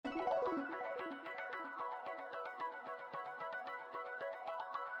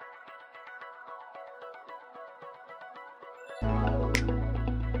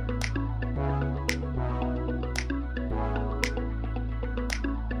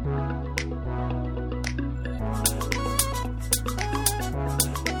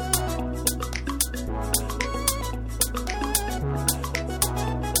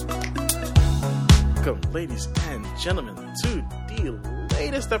ladies and gentlemen, to the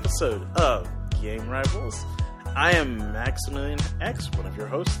latest episode of Game Rivals. I am Maximilian X, one of your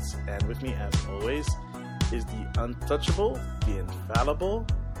hosts, and with me, as always, is the untouchable, the infallible,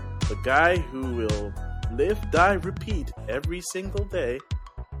 the guy who will live, die, repeat every single day,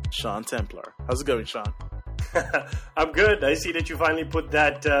 Sean Templar. How's it going, Sean? I'm good. I see that you finally put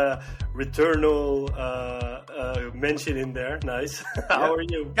that Returnal mention in there. Nice. How are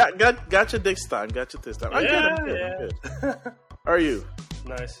you? Got you this time. I'm good. How are you?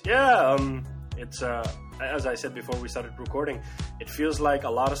 Nice. Yeah. It's as I said before we started recording, it feels like a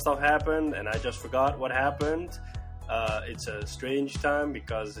lot of stuff happened, and I just forgot what happened. It's a strange time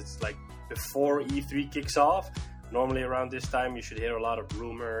because it's like before E3 kicks off. Normally around this time you should hear a lot of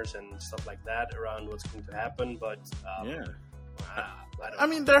rumors and stuff like that around what's going to happen, but I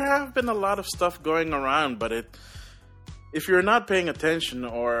mean, there have been a lot of stuff going around, but if you're not paying attention,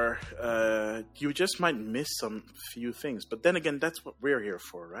 or you just might miss some few things. But then again, that's what we're here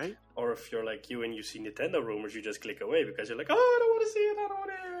for, right? Or if you're like you and you see Nintendo rumors, you just click away because you're like, oh, I don't want to see it, I don't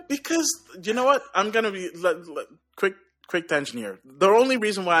want to hear it. Because, you know what? I'm going to be... Quick tension here. The only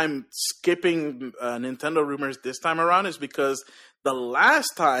reason why I'm skipping Nintendo rumors this time around is because the last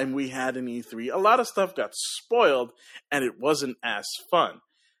time we had an E3, a lot of stuff got spoiled, and it wasn't as fun.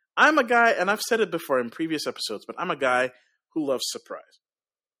 I'm a guy, and I've said it before in previous episodes, but I'm a guy who loves surprise.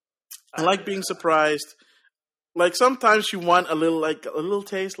 I like being surprised. Like, sometimes you want a little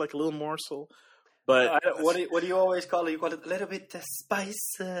taste, like a little morsel. But what do you always call it? You call it a little bit of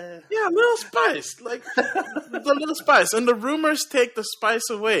spice. Yeah, a little spice, like the little spice. And the rumors take the spice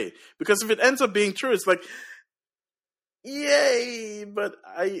away, because if it ends up being true, it's like, yay! But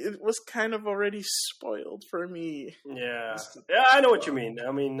it was kind of already spoiled for me. Yeah, I know what you mean.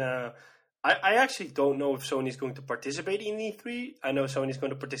 I mean, I actually don't know if Sony's going to participate in E3. I know Sony's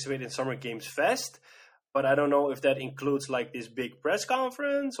going to participate in Summer Games Fest. But I don't know if that includes like this big press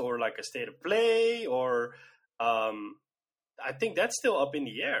conference or like a state of play, or I think that's still up in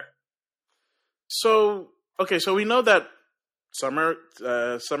the air. So we know that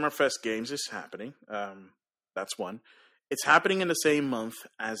Summerfest Games is happening. That's one. It's happening in the same month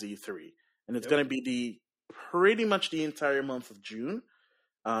as E3, and it's going to be pretty much the entire month of June,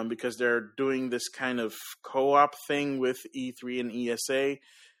 because they're doing this kind of co-op thing with E3 and ESA.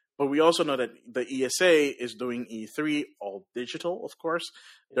 But we also know that the ESA is doing E3 all digital, of course.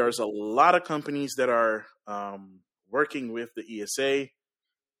 There's a lot of companies that are working with the ESA,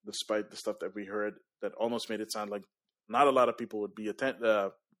 despite the stuff that we heard that almost made it sound like not a lot of people would be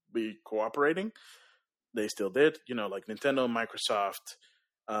cooperating. They still did, like Nintendo, Microsoft.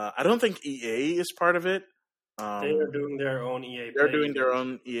 I don't think EA is part of it. They are doing their own EA Play. They're doing their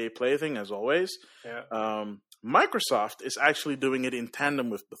own EA Play thing, as always. Yeah. Microsoft is actually doing it in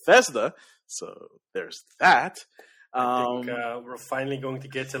tandem with Bethesda, so there's that. I think we're finally going to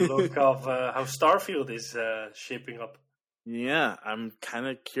get a look of how Starfield is shaping up. Yeah, I'm kind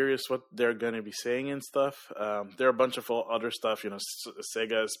of curious what they're going to be saying and stuff. There are a bunch of other stuff,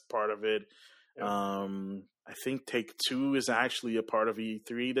 Sega is part of it. Yep. I think Take-Two is actually a part of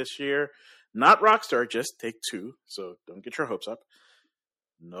E3 this year. Not Rockstar, just Take-Two, so don't get your hopes up.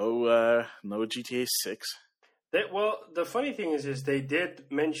 No GTA 6. The funny thing is they did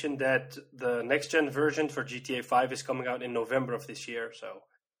mention that the next-gen version for GTA 5 is coming out in November of this year, so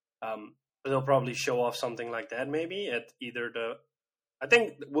they'll probably show off something like that maybe at either I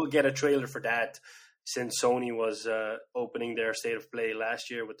think we'll get a trailer for that, since Sony was opening their State of Play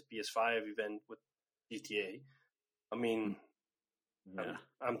last year with the PS5 event with GTA. I mean, yeah.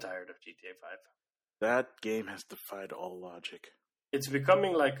 I'm tired of GTA 5. That game has defied all logic. It's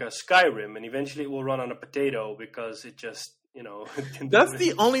becoming like a Skyrim, and eventually it will run on a potato because it just, That's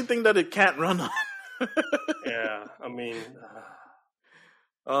the only thing that it can't run on. Yeah, I mean...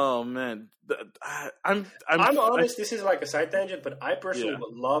 Oh, man. I'm honest, this is like a side tangent, but I personally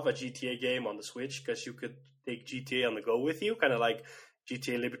would love a GTA game on the Switch, because you could take GTA on the go with you, kind of like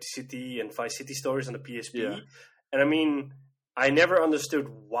GTA Liberty City and Vice City Stories on the PSP. Yeah. And I mean... I never understood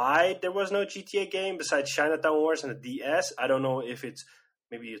why there was no GTA game besides Chinatown Wars and the DS. I don't know if it's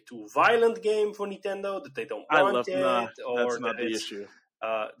maybe a too violent game for Nintendo, that they don't want it. Or that's not the issue.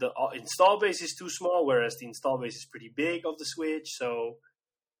 The install base is too small, whereas the install base is pretty big of the Switch. So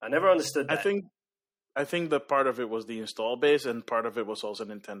I never understood that. I think that part of it was the install base, and part of it was also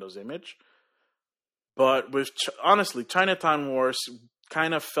Nintendo's image. But honestly, Chinatown Wars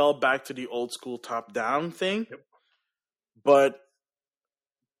kind of fell back to the old school top-down thing. Yep. But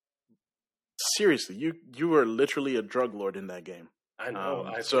seriously, you were literally a drug lord in that game. I know.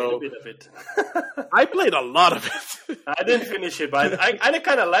 I so played a bit of it. I played a lot of it. I didn't finish it, but I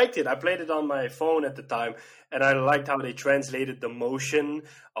kind of liked it. I played it on my phone at the time, and I liked how they translated the motion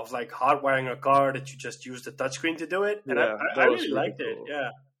of like hardwiring a car that you just use the touchscreen to do it. And Yeah, I that was really really liked it. cool.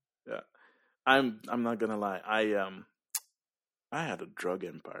 Yeah. Yeah, I'm not gonna lie. I had a drug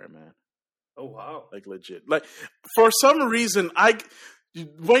empire, man. Oh wow. Like legit. Like for some reason,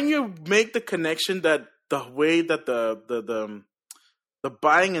 when you make the connection that the way that the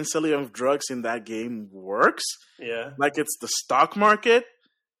buying and selling of drugs in that game works, Yeah. like it's the stock market.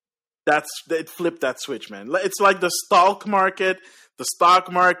 It flipped that switch, man. It's like the stock market,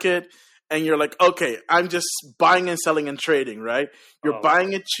 and you're like, okay, I'm just buying and selling and trading, right? You're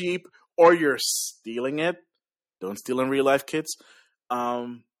buying it cheap or you're stealing it. Don't steal in real life, kids.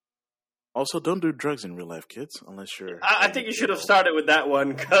 Also, don't do drugs in real life, kids, unless you're... I think you should have started with that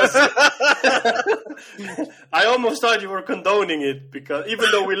one, because I almost thought you were condoning it, because even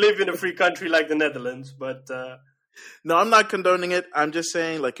though we live in a free country like the Netherlands, but... No, I'm not condoning it. I'm just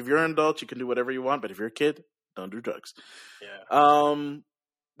saying, like, if you're an adult, you can do whatever you want, but if you're a kid, don't do drugs. Yeah.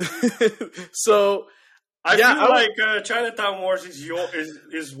 So... I feel like Chinatown Wars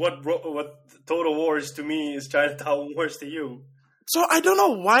is what Total War is to me, is Chinatown Wars to you. So I don't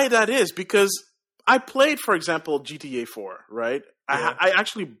know why that is, because I played, for example, GTA 4, right? Yeah. I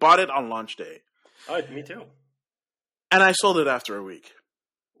actually bought it on launch day. Oh, me too. And I sold it after a week.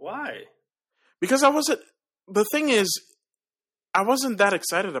 Why? Because the thing is, I wasn't that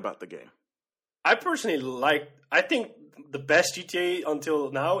excited about the game. I personally I think the best GTA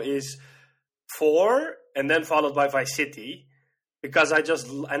until now is 4, and then followed by Vice City. Because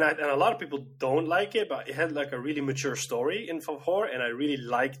and a lot of people don't like it, but it had like a really mature story in 4, and I really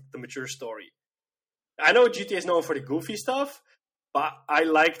liked the mature story. I know GTA is known for the goofy stuff, but I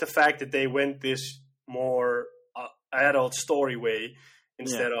like the fact that they went this more adult story way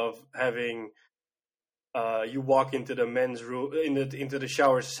instead of having you walk into the men's room into the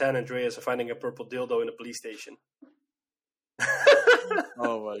showers of San Andreas and finding a purple dildo in a police station.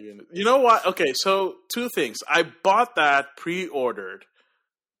 Oh my goodness. You know what? Okay, so 2 things. I bought that pre-ordered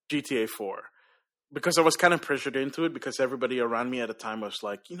GTA 4 because I was kind of pressured into it, because everybody around me at the time was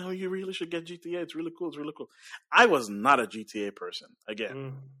like, you really should get GTA. It's really cool. I was not a GTA person.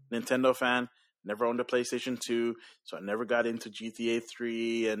 Again, Nintendo fan, never owned a PlayStation 2, so I never got into GTA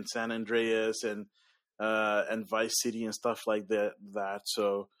 3 and San Andreas and Vice City and stuff like that.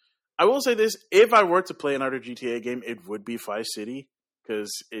 So I will say this: if I were to play another GTA game, it would be Vice City,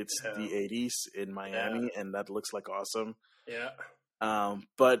 because it's the 80s in Miami, and that looks like awesome. Yeah.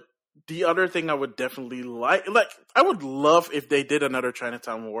 But the other thing I would definitely like I would love if they did another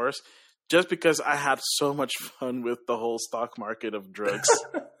Chinatown Wars, just because I had so much fun with the whole stock market of drugs.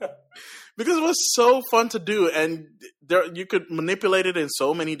 Because it was so fun to do, and you could manipulate it in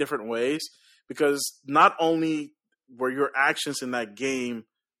so many different ways, because not only were your actions in that game...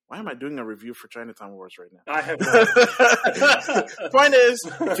 Why am I doing a review for Chinatown Wars right now? I have no Point is,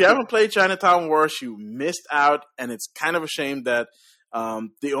 if you haven't played Chinatown Wars, you missed out, and it's kind of a shame that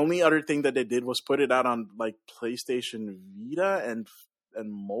the only other thing that they did was put it out on like PlayStation Vita and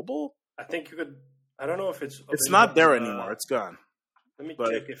mobile. I think you could... I don't know if it's... It's not there anymore. It's gone. Let me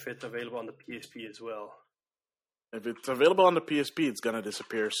check if it's available on the PSP as well. If it's available on the PSP, it's going to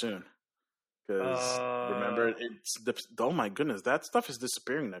disappear soon. Because remember, oh my goodness, that stuff is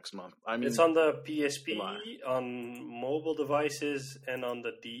disappearing next month. I mean, it's on the PSP, on mobile devices, and on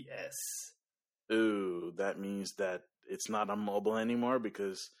the DS. Ooh, that means that it's not on mobile anymore,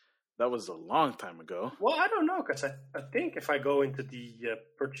 because that was a long time ago. Well, I don't know, because I think if I go into the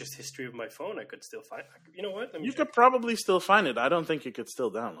purchase history of my phone, I could still find it. You know what? You could probably still find it. I don't think you could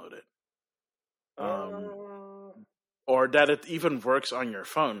still download it. Or that it even works on your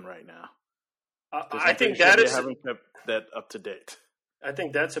phone right now. I think they haven't kept that up to date. I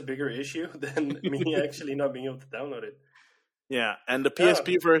think that's a bigger issue than me actually not being able to download it. Yeah, and the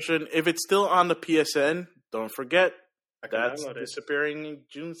PSP version, if it's still on the PSN, don't forget that's disappearing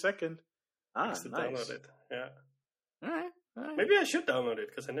June 2nd. Nice. Download it. Yeah. All right. Maybe I should download it,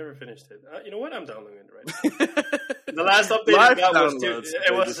 because I never finished it. You know what? I'm downloading it right now. The last update I got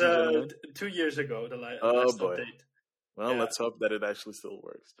was 2 years ago. The last update. Well, let's hope that it actually still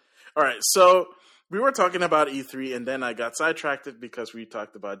works. All right, so we were talking about E3, and then I got sidetracked because we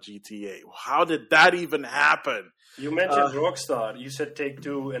talked about GTA. How did that even happen? You mentioned Rockstar. You said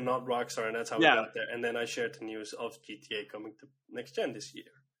Take-Two and not Rockstar, and that's how we got there. And then I shared the news of GTA coming to next gen this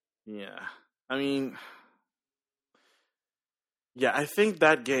year. Yeah. I mean... Yeah, I think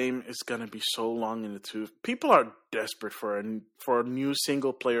that game is going to be so long in the tooth. People are desperate for a new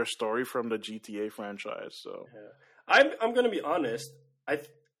single-player story from the GTA franchise. So I'm going to be honest.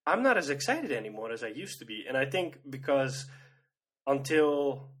 I'm not as excited anymore as I used to be, and I think because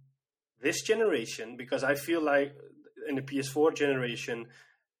until this generation, because I feel like in the PS4 generation,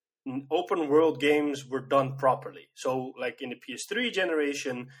 open world games were done properly. So, like in the PS3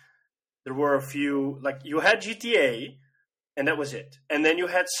 generation, there were a few, like you had GTA, and that was it. And then you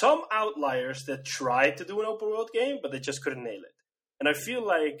had some outliers that tried to do an open world game, but they just couldn't nail it. And I feel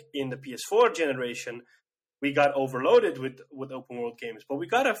like in the PS4 generation, we got overloaded with open world games, but we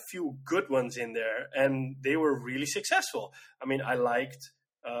got a few good ones in there, and they were really successful. I mean, I liked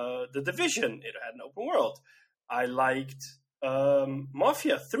The Division. It had an open world. I liked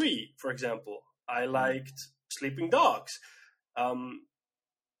Mafia 3, for example. I liked Sleeping Dogs.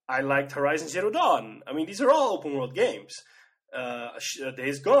 I liked Horizon Zero Dawn. I mean, these are all open world games.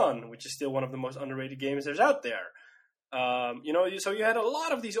 Days Gone, which is still one of the most underrated games there's out there. So you had a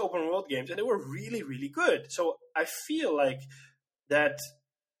lot of these open world games, and they were really, really good. So I feel like that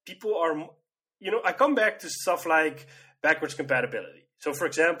people are, I come back to stuff like backwards compatibility. So, for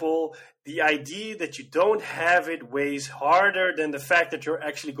example, the idea that you don't have it weighs harder than the fact that you're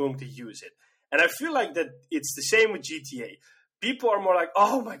actually going to use it. And I feel like that it's the same with GTA. People are more like,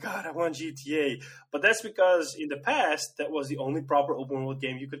 oh my God, I want GTA. But that's because in the past, that was the only proper open world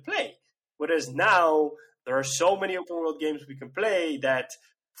game you could play. Whereas now, there are so many open world games we can play that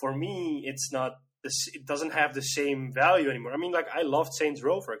for me, it doesn't have the same value anymore. I mean, like I loved Saints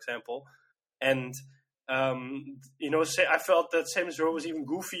Row, for example. And, I felt that Saints Row was even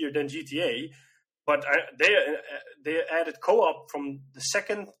goofier than GTA. But they added co-op from the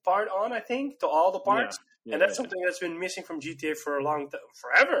second part on, I think, to all the parts. Yeah, and that's something that's been missing from GTA for a long time,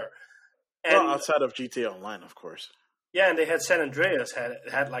 forever. And, well, outside of GTA Online, of course. Yeah, and they had San Andreas,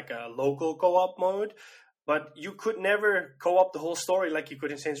 had like a local co-op mode, but you could never co-op the whole story like you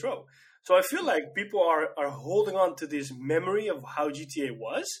could in Saints Row. So I feel like people are holding on to this memory of how GTA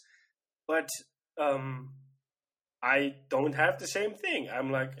was, but I don't have the same thing.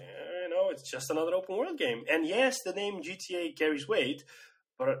 I'm like, it's just another open world game. And yes, the name GTA carries weight,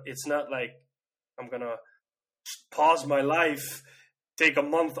 but it's not like I'm going to pause my life, take a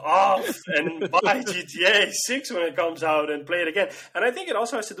month off, and buy GTA 6 when it comes out and play it again. And I think it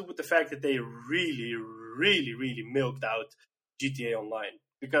also has to do with the fact that they really, really, really milked out GTA Online.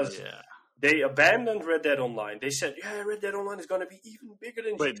 Because they abandoned Red Dead Online. They said, Red Dead Online is going to be even bigger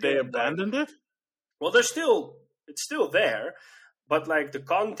than GTA Wait, they abandoned it? Well, it's still there. But, like, the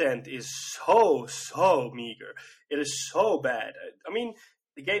content is so meager. It is so bad. I mean,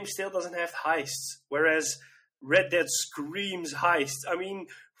 the game still doesn't have heists, whereas Red Dead screams heists. I mean,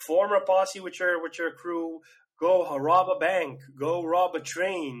 form a posse with your crew, go rob a bank, go rob a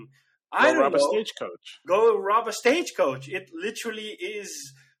train. Go rob a stagecoach. Go rob a stagecoach. It literally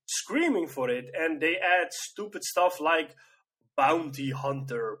is screaming for it, and they add stupid stuff like bounty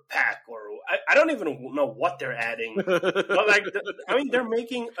hunter pack, or I don't even know what they're adding. But like, they're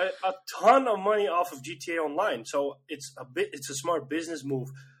making a ton of money off of GTA Online, so it's a smart business move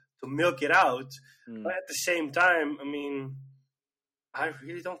to milk it out. But at the same time, I mean, I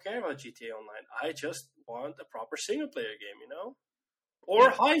really don't care about GTA Online. I just want a proper single player game, or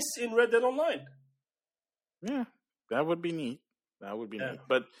heists in Red Dead Online. Yeah, that would be neat. Neat,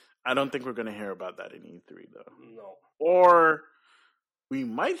 but I don't think we're going to hear about that in E3, though. No. Or we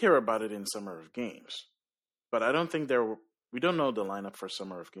might hear about it in Summer of Games, but I don't think we don't know the lineup for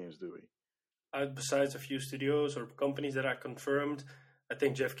Summer of Games, do we? Besides a few studios or companies that are confirmed, I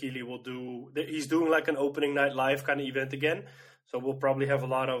think Jeff Keighley he's doing like an opening night live kind of event again. So we'll probably have a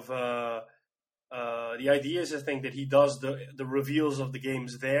lot of, the idea is I think that he does the reveals of the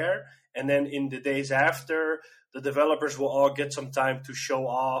games there. And then in the days after, the developers will all get some time to show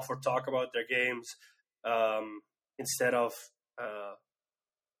off or talk about their games instead of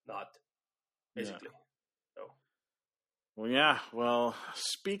not, basically. Yeah. So. Well,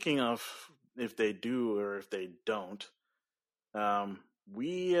 speaking of if they do or if they don't,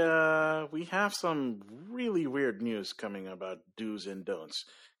 we have some really weird news coming about do's and don'ts.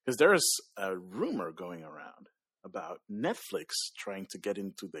 Because there's a rumor going around about Netflix trying to get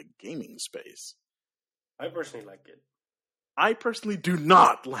into the gaming space. I personally like it. I personally do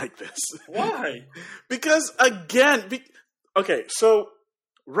not like this. Why? Because, again, okay, so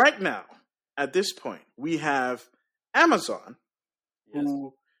right now, at this point, we have Amazon,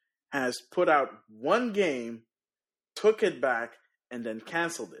 who has put out one game, took it back, and then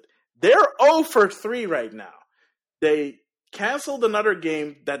canceled it. They're 0 for 3 right now. They canceled another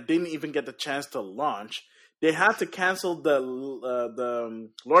game that didn't even get the chance to launch. They had to cancel the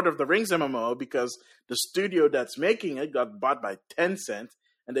Lord of the Rings MMO because the studio that's making it got bought by Tencent,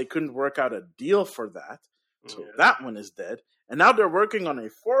 and they couldn't work out a deal for that. So that one is dead. And now they're working on a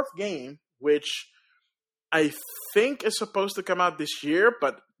fourth game, which I think is supposed to come out this year,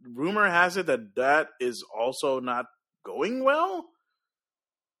 but rumor has it that is also not going well.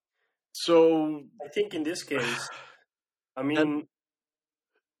 So I think in this case, I mean,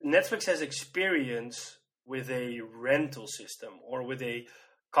 Netflix has experience with a rental system or with a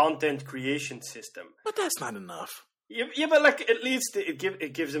content creation system. But that's not enough. Yeah, but like at least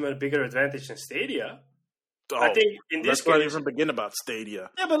it gives them a bigger advantage than Stadia. Oh, I think in this let's not case, even begin about Stadia.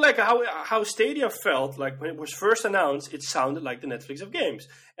 Yeah, but like how Stadia felt like when it was first announced, it sounded like the Netflix of games.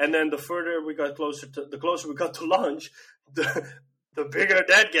 And then the closer we got to launch, the bigger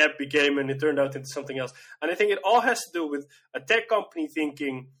that gap became, and it turned out into something else. And I think it all has to do with a tech company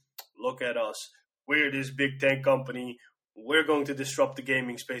thinking, "Look at us, we're this big tech company. We're going to disrupt the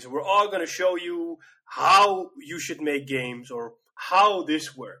gaming space. We're all going to show you how you should make games or how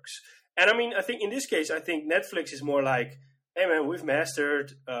this works." And I mean, I think in this case, I think Netflix is more like, hey man, we've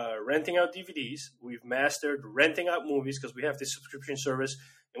mastered renting out DVDs. We've mastered renting out movies because we have this subscription service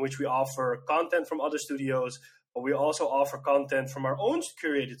in which we offer content from other studios, but we also offer content from our own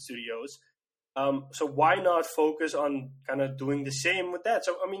curated studios. So why not focus on kind of doing the same with that?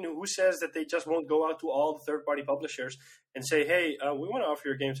 So, I mean, who says that they just won't go out to all the third-party publishers and say, hey, we want to offer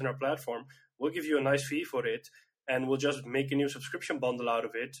your games on our platform. We'll give you a nice fee for it, and we'll just make a new subscription bundle out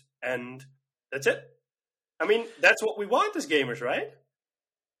of it, and that's it. I mean, that's what we want as gamers, right?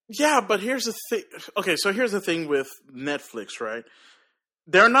 Yeah, but here's the thing. Okay, so here's the thing with Netflix, right?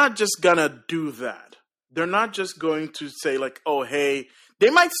 They're not just gonna do that. They're not just going to say like, oh, hey, they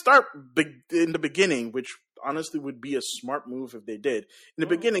might start in the beginning, which honestly would be a smart move if they did. In the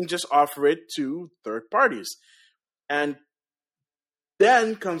beginning, just offer it to third parties. And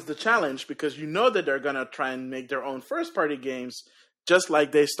then comes the challenge because you know that they're going to try and make their own first-party games just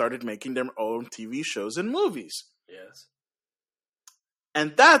like they started making their own TV shows and movies. Yes.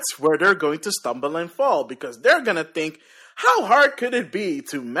 And that's where they're going to stumble and fall because they're going to think, how hard could it be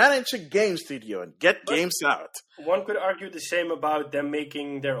to manage a game studio and get games out? One could argue the same about them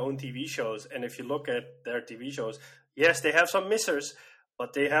making their own TV shows. And if you look at their TV shows, yes, they have some missers,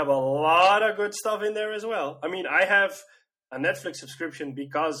 but they have a lot of good stuff in there as well. I mean, I have a Netflix subscription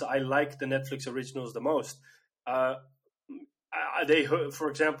because I like the Netflix originals the most. For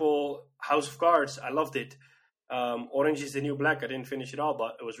example, House of Cards, I loved it. Orange is the New Black, I didn't finish it all,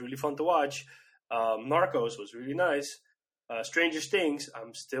 but it was really fun to watch. Narcos was really nice. Stranger Things,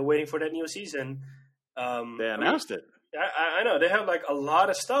 I'm still waiting for that new season. They announced it. I know. They have like a lot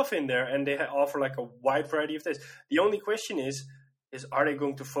of stuff in there, and they offer like a wide variety of things. The only question is are they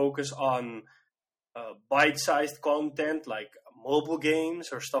going to focus on bite-sized content like mobile games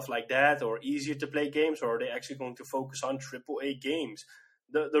or stuff like that, or easier to play games, or are they actually going to focus on AAA games?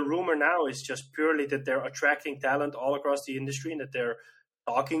 The rumor now is just purely that they're attracting talent all across the industry and that they're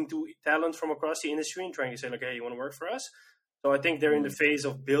talking to talent from across the industry and trying to say like, hey, you want to work for us? So I think they're in the phase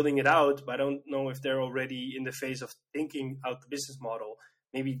of building it out, but I don't know if they're already in the phase of thinking out the business model.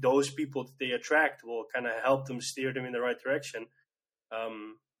 Maybe those people that they attract will kind of help them steer them in the right direction.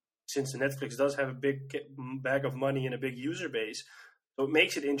 Since Netflix does have a big bag of money and a big user base, so it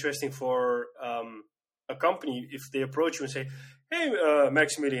makes it interesting for a company if they approach you and say, hey,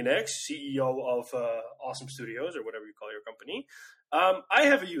 Maximilian X, CEO of Awesome Studios or whatever you call your company, I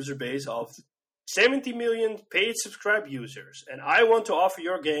have a user base of 70 million paid subscribed users, and I want to offer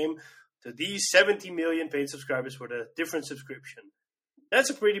your game to these 70 million paid subscribers with a different subscription. That's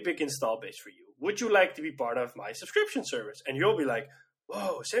a pretty big install base for you. Would you like to be part of my subscription service? And you'll be like,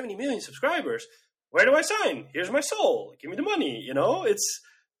 whoa, 70 million subscribers. Where do I sign? Here's my soul. Give me the money. You know,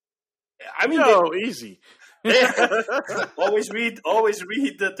 easy. always read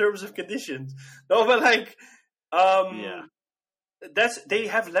the terms and conditions. No, but like, they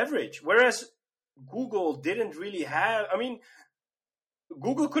have leverage. Whereas Google didn't really have. I mean,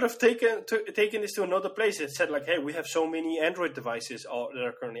 Google could have taken this to another place. It said like, hey, we have so many Android devices that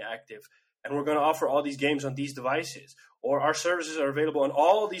are currently active, and we're going to offer all these games on these devices, or our services are available on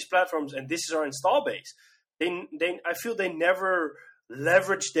all these platforms, and this is our install base. I feel they never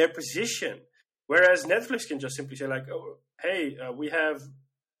leverage their position. Whereas Netflix can just simply say like, oh, hey, we have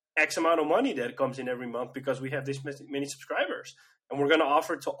X amount of money that comes in every month because we have this many subscribers, and we're going to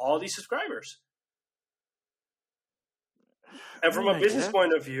offer it to all these subscribers. And from a business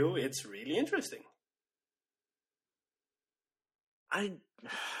point of view, it's really interesting. I'm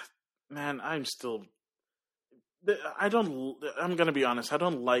going to be honest. I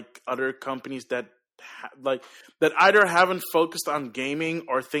don't like other companies that either haven't focused on gaming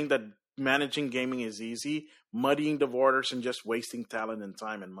or think that managing gaming is easy, muddying the waters and just wasting talent and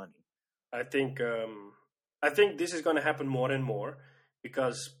time and money. I think I think this is going to happen more and more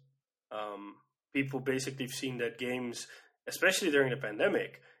because people basically have seen that games, especially during the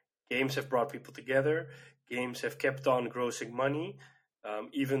pandemic, games have brought people together. Games have kept on grossing money,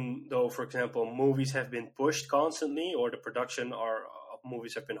 even though, for example, movies have been pushed constantly, or the production of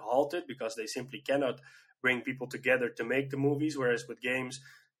movies have been halted because they simply cannot bring people together to make the movies. Whereas with games,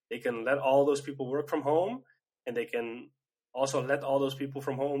 they can let all those people work from home, and they can also let all those people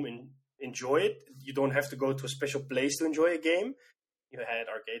from home enjoy it. You don't have to go to a special place to enjoy a game. You had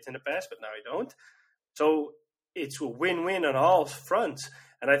arcades in the past, but now you don't. So it's a win-win on all fronts.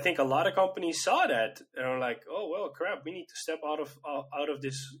 And I think a lot of companies saw that and are like, "Oh well, crap! We need to step out of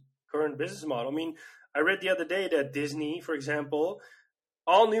this current business model." I mean, I read the other day that Disney, for example,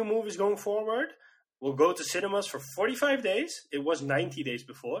 all new movies going forward will go to cinemas for 45 days. It was 90 days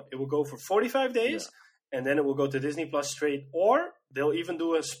before. It will go for 45 days, and then it will go to Disney Plus straight. Or they'll even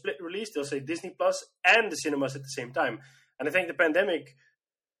do a split release. They'll say Disney Plus and the cinemas at the same time. And I think the pandemic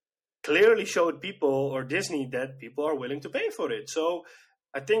clearly showed people, or Disney, that people are willing to pay for it. So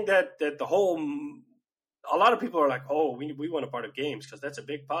I think that a lot of people are like, oh, we want a part of games because that's a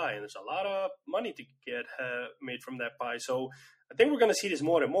big pie and there's a lot of money to get made from that pie. So I think we're going to see this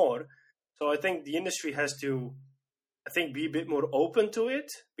more and more. So I think the industry has to, be a bit more open to it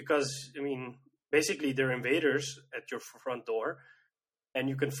because, I mean, basically they're invaders at your front door and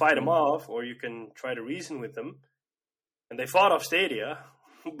you can fight them off or you can try to reason with them. And they fought off Stadia,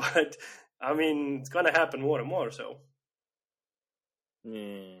 but I mean, it's going to happen more and more, so.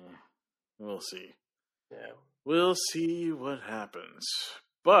 Yeah, we'll see. Yeah. We'll see what happens.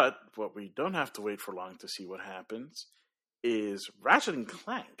 But what we don't have to wait for long to see what happens is Ratchet and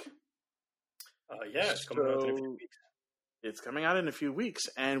Clank. It's coming out in a few weeks. It's coming out in a few weeks,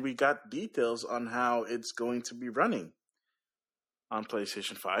 and we got details on how it's going to be running on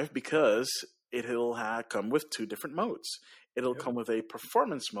PlayStation 5 because it'll come with two different modes. It'll come with a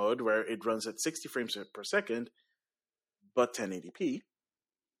performance mode where it runs at 60 frames per second, but 1080p.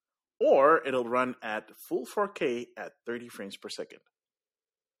 Or it'll run at full 4K at 30 frames per second.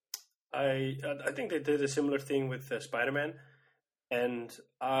 I think they did a similar thing with Spider-Man. And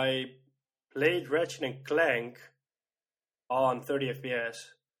I played Ratchet and Clank on 30 FPS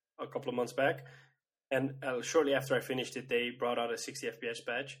a couple of months back. And shortly after I finished it, they brought out a 60 FPS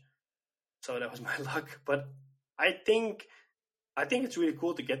patch. So that was my luck. But I think it's really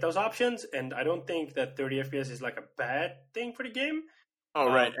cool to get those options. And I don't think that 30 FPS is like a bad thing for the game. Oh,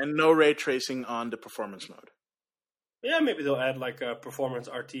 right. And no ray tracing on the performance mode. Yeah, maybe they'll add like a performance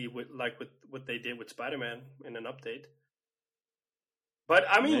RT with what they did with Spider-Man in an update. But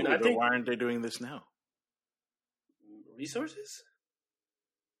I mean, I think... Why aren't they doing this now? Resources?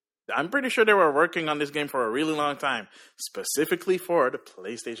 I'm pretty sure they were working on this game for a really long time, specifically for the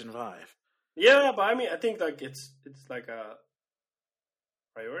PlayStation 5. Yeah, but I mean, I think like it's like a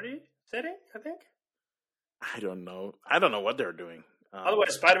priority setting, I think. I don't know. I don't know what they're doing.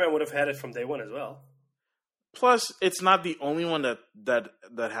 Otherwise, Spider-Man would have had it from day one as well. Plus, it's not the only one that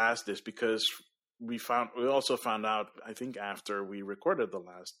has this because we also found out, I think after we recorded the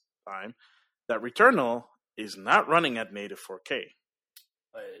last time, that Returnal is not running at native 4K.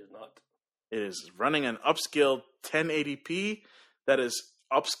 It is not. It is running an upscaled 1080p that is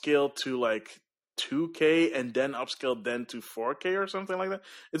upscaled to like 2K and then upscaled then to 4K or something like that.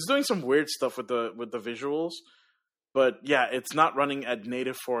 It's doing some weird stuff with the visuals. But yeah, it's not running at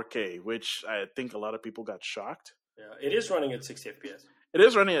native 4K, which I think a lot of people got shocked. Yeah, it is running at 60 FPS. It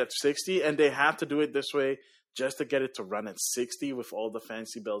is running at 60, and they have to do it this way just to get it to run at 60 with all the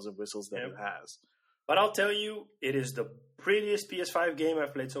fancy bells and whistles that it has. But I'll tell you, it is the prettiest PS5 game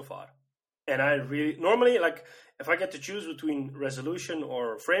I've played so far. And I really... Normally, like, if I get to choose between resolution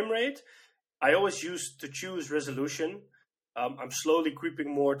or frame rate, I always used to choose resolution. I'm slowly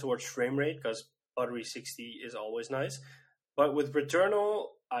creeping more towards frame rate because buttery 60 is always nice. But with Returnal,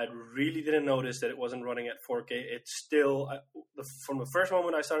 I really didn't notice that it wasn't running at 4K. It's still, from the first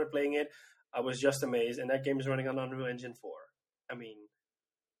moment I started playing it, I was just amazed. And that game is running on Unreal Engine 4. I mean...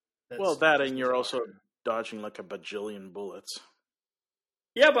 and you're also dodging like a bajillion bullets.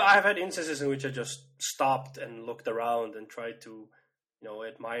 Yeah, but I've had instances in which I just stopped and looked around and tried to,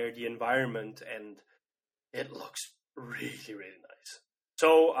 admire the environment. And it looks really, really nice.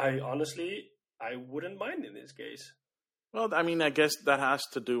 So I wouldn't mind in this case. Well, I mean, I guess that has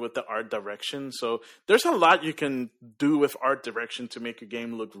to do with the art direction. So there's a lot you can do with art direction to make your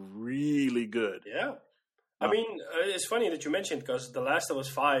game look really good. Yeah. I mean, it's funny that you mentioned because The Last of Us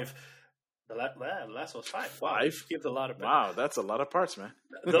 5... The Last of Us 5. Wow, 5? Gives a lot of... Wow, that's a lot of parts, man.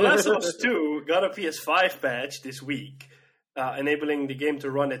 The Last of Us 2 got a PS5 patch this week, enabling the game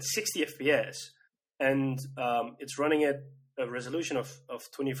to run at 60 FPS. and it's running at a resolution of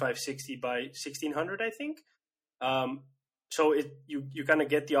 2560 by 1600, I think. So you kind of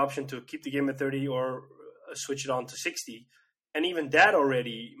get the option to keep the game at 30 or switch it on to 60, and even that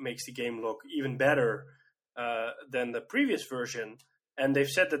already makes the game look even better than the previous version. And they've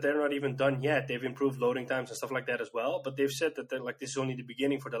said that they're not even done yet. They've improved loading times and stuff like that as well. But they've said that this is only the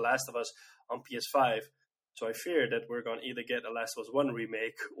beginning for The Last of Us on PS5. So I fear that we're going to either get a Last of Us 1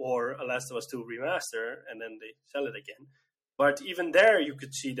 remake or a Last of Us 2 remaster, and then they sell it again. But even there, you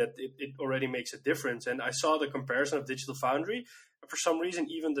could see that it already makes a difference. And I saw the comparison of Digital Foundry. And for some reason,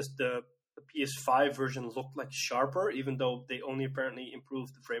 even the PS5 version looked like sharper, even though they only apparently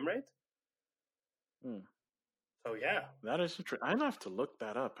improved the frame rate. So, yeah. That is interesting. I'd have to look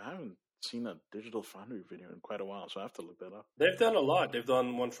that up. I haven't seen a Digital Foundry video in quite a while, so I have to look that up. They've done a lot. They've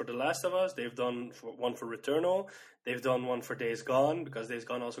done one for The Last of Us. They've done one for Returnal. They've done one for Days Gone, because Days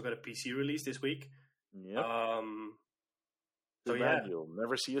Gone also got a PC release this week. Yep. So yeah, you'll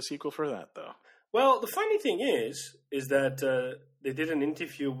never see a sequel for that, though. Well, the funny thing is that they did an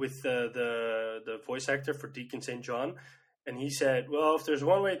interview with the voice actor for Deacon St. John, and he said, well, if there's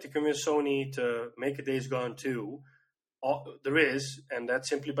one way to convince Sony to make a Days Gone 2, there is, and that's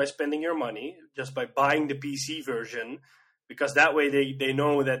simply by spending your money, just by buying the PC version, because that way they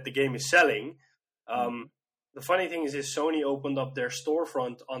know that the game is selling. The funny thing is Sony opened up their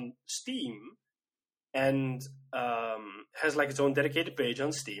storefront on Steam and has like its own dedicated page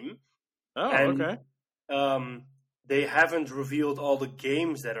on Steam. Oh, and, okay. They haven't revealed all the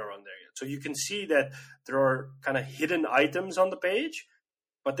games that are on there yet. So you can see that there are kind of hidden items on the page,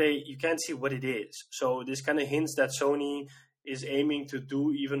 but you can't see what it is. So this kind of hints that Sony is aiming to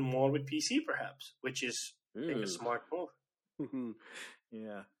do even more with PC, perhaps, which is, I think, a smart move.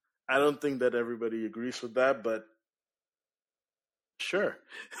 Yeah. I don't think that everybody agrees with that, but sure.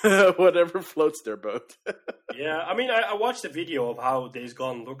 Whatever floats their boat. Yeah, I mean, I watched a video of how Days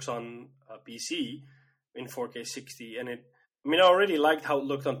Gone looks on PC in 4K 60, and I already liked how it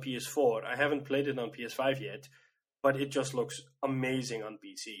looked on PS4. I haven't played it on PS5 yet, but it just looks amazing on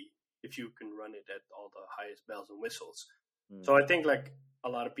PC if you can run it at all the highest bells and whistles. So I think like a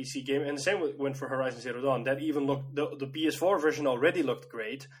lot of PC game, and the same went for Horizon Zero Dawn. That even looked, the PS4 version already looked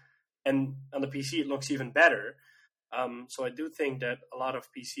great, and on the PC it looks even better. So I do think that a lot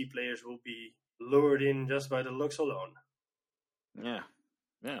of PC players will be lured in just by the looks alone. Yeah.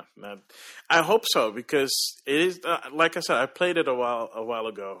 I hope so, because it is like I said, I played it a while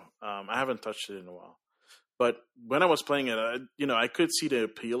ago. I haven't touched it in a while, but when I was playing it, I could see the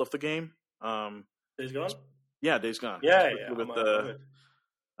appeal of the game. Days Gone? Yeah, Days Gone. Yeah. With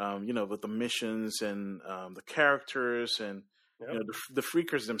the missions and the characters and the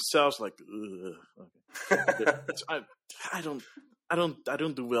freakers themselves. Like, I don't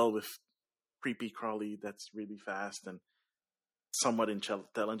do well with creepy crawly that's really fast and somewhat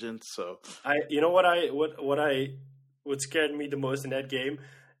intelligent. So what scared me the most in that game,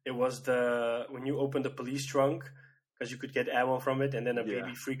 it was when you open the police trunk, because you could get ammo from it, and then a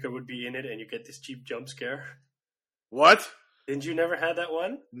baby freaker would be in it, and you get this cheap jump scare. What? Didn't you never had that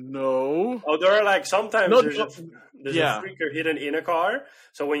one? No. Oh, there are like sometimes there's a freaker hidden in a car.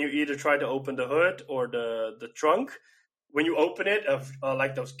 So when you either try to open the hood or the trunk, when you open it,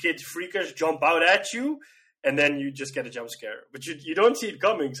 like those kids freakers jump out at you, and then you just get a jump scare. But you don't see it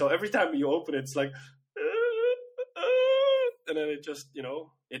coming. So every time you open it, it's like, and then it just,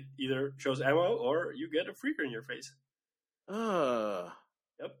 it either shows ammo or you get a freaker in your face.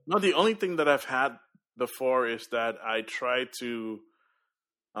 Yep. No, the only thing that I've had before is that I tried to,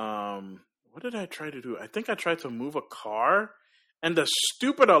 what did I try to do? I think I tried to move a car, and the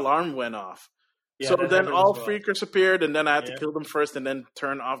stupid alarm went off. Yeah, so then all freakers appeared, and then I had to kill them first, and then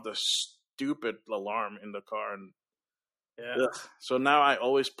turn off the stupid alarm in the car. And so now I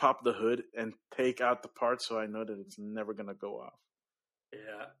always pop the hood and take out the parts, so I know that it's never gonna go off.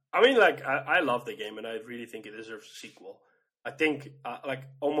 Yeah, I mean, like I love the game, and I really think it deserves a sequel. I think like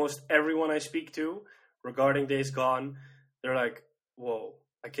almost everyone I speak to regarding Days Gone, they're like, "Whoa,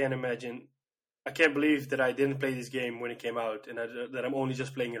 I can't believe that I didn't play this game when it came out, and that I'm only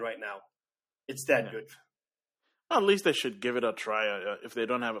just playing it right now." It's that good. Well, at least they should give it a try. If they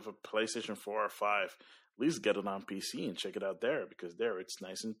don't have it for PlayStation 4 or 5, at least get it on PC and check it out there, because there it's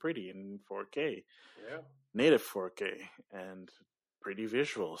nice and pretty in 4K. Yeah. Native 4K and pretty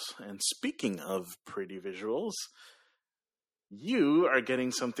visuals. And speaking of pretty visuals, you are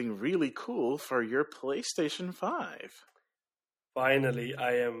getting something really cool for your PlayStation 5. Finally,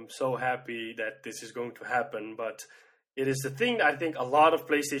 I am so happy that this is going to happen, but it is the thing that I think a lot of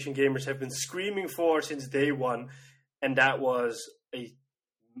PlayStation gamers have been screaming for since day one, and that was a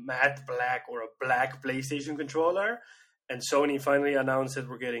matte black or a black PlayStation controller. And Sony finally announced that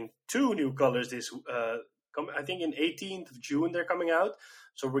we're getting 2 new colors this. I think in 18th of June they're coming out.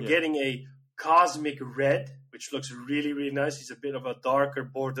 So we're getting a cosmic red, which looks really, really nice. It's a bit of a darker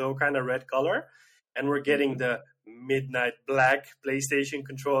Bordeaux kind of red color. And we're getting the midnight black PlayStation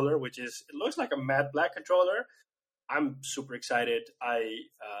controller, it looks like a matte black controller. I'm super excited. I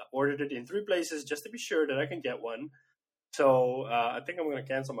ordered it in 3 places just to be sure that I can get one. So I think I'm going to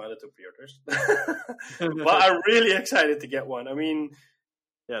cancel my other 2 pre-orders. But I'm really excited to get one. I mean,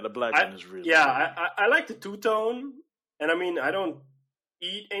 yeah, the black one is really cool. I like the two-tone. And I mean, I don't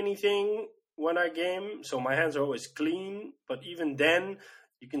eat anything when I game, so my hands are always clean. But even then,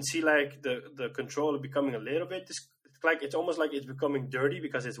 you can see like the controller becoming a little bit, it's almost like it's becoming dirty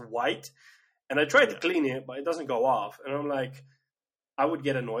because it's white. And I tried to clean it, but it doesn't go off. And I'm like, I would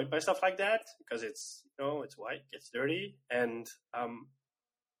get annoyed by stuff like that because it's, it's white, gets dirty. And I'm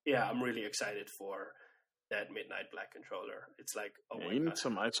really excited for that midnight black controller. It's like, you need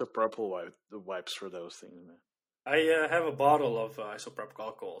some isopropyl wipes for those things, man. I have a bottle of isopropyl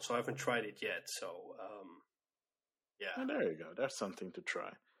alcohol, so I haven't tried it yet. So, Oh, there you go. That's something to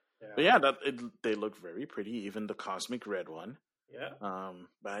try. Yeah. But they look very pretty, even the cosmic red one. Yeah.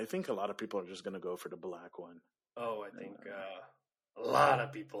 But I think a lot of people are just going to go for the black one. Oh, I think a lot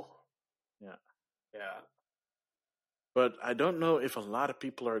of people. Yeah. Yeah. But I don't know if a lot of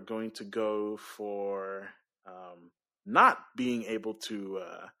people are going to go for not being able to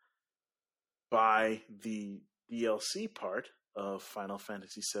buy the DLC part of Final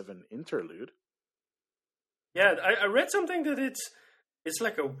Fantasy VII Interlude. Yeah, I read something that it's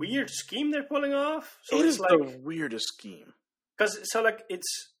like a weird scheme they're pulling off. So it it's is like the weirdest scheme. Because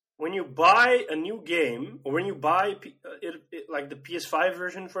it's when you buy a new game, or when you buy like the PS5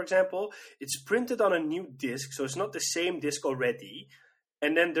 version, for example, it's printed on a new disc, so it's not the same disc already.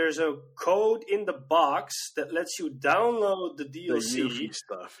 And then there's a code in the box that lets you download the DLC. The Yuffie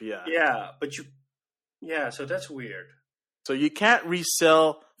stuff, yeah. Yeah, so that's weird. So you can't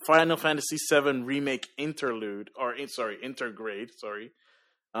resell Final Fantasy VII Remake Intergrade,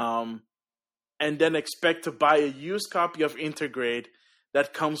 and then expect to buy a used copy of Intergrade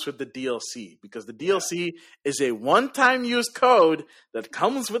that comes with the DLC, because the DLC is a one-time use code that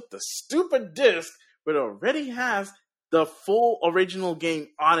comes with the stupid disc, but already has the full original game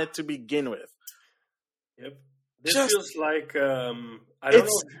on it to begin with. Yep. This feels like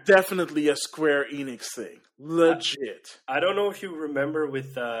it's definitely a Square Enix thing. Legit. I don't know if you remember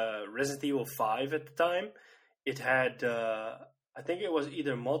with Resident Evil 5 at the time. It had, I think it was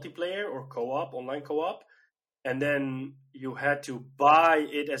either multiplayer or co-op, online co-op. And then you had to buy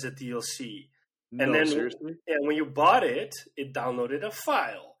it as a DLC. And then, seriously? And when you bought it, it downloaded a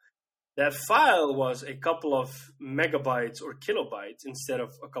file. That file was a couple of megabytes or kilobytes instead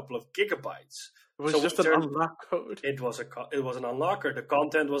of a couple of gigabytes. It was just an unlock code. It was an unlocker. The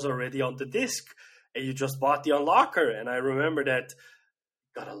content was already on the disc, and you just bought the unlocker. And I remember that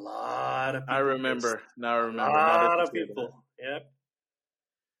got a lot of people. I remember. Now I remember. A lot of people. Yep.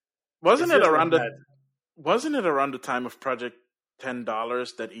 Wasn't it around the time of Project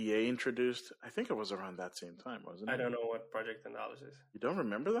 $10 that EA introduced? I think it was around that same time, wasn't it? I don't know what Project $10 is. You don't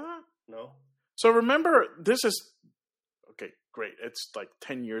remember that? No. So remember, this is... Okay, great. It's like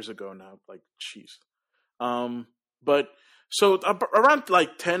 10 years ago now. Like, jeez. But, so around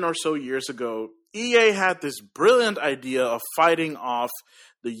like 10 or so years ago, EA had this brilliant idea of fighting off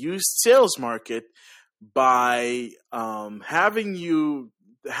the used sales market by having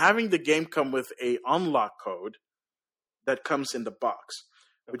the game come with a unlock code that comes in the box,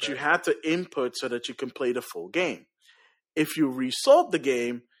 which you had to input so that you can play the full game. If you resold the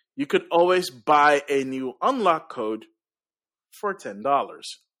game, you could always buy a new unlock code for $10.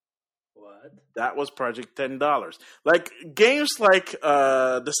 What? That was Project $10. Like games like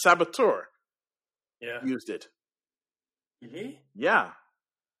The Saboteur used it. Really? Yeah.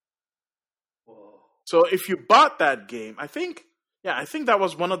 Whoa. So if you bought that game, I think that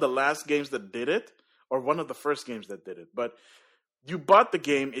was one of the last games that did it, or one of the first games that did it. But you bought the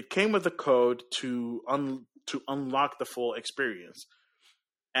game; it came with a code to unlock the full experience.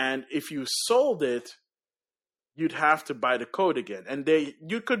 And if you sold it, you'd have to buy the code again. And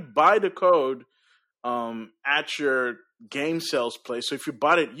you could buy the code at your game sales place. So if you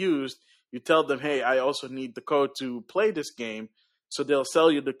bought it used, you tell them, "Hey, I also need the code to play this game." So they'll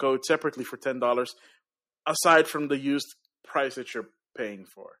sell you the code separately for $10, aside from the used price that you're paying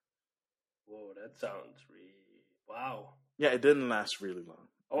for. Whoa, that sounds really... Wow. Yeah, it didn't last really long.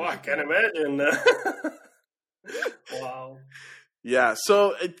 Oh, I can imagine. Wow. Yeah,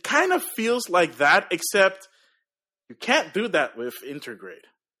 so it kind of feels like that, except you can't do that with Intergrade.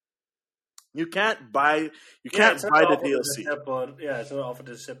 You can't buy It's not the offered as a DLC. separate. Yeah, it's not offered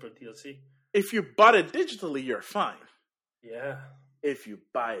as a separate DLC. If you bought it digitally, you're fine. Yeah. If you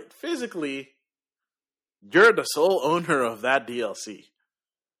buy it physically, you're the sole owner of that DLC.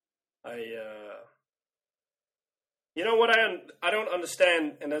 You know what I don't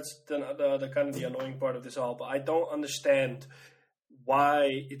understand, and that's the kind of the annoying part of this all. But I don't understand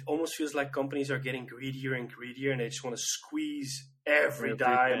why it almost feels like companies are getting greedier and greedier, and they just want to squeeze every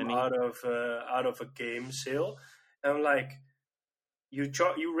dime penny. out of a game sale. And I'm like, you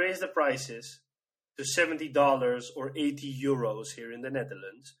raise the prices to $70 or €80 here in the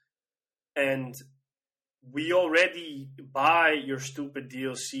Netherlands, and we already buy your stupid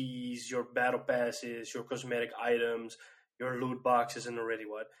DLCs, your battle passes, your cosmetic items, your loot boxes, and already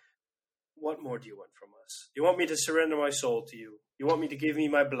what? What more do you want from us? You want me to surrender my soul to you? You want me to give me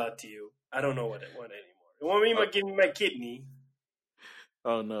my blood to you? I don't know what I want anymore. You want me to give me my kidney?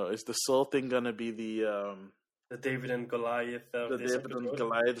 Oh no, is the soul thing gonna be the David and Goliath of this David episode? and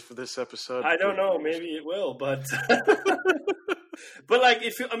Goliath for this episode? I don't know. Maybe it will, but but like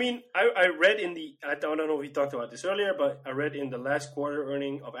I read I don't know if we talked about this earlier, but I read in the last quarter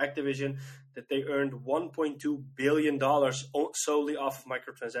earning of Activision that they earned $1.2 billion solely off of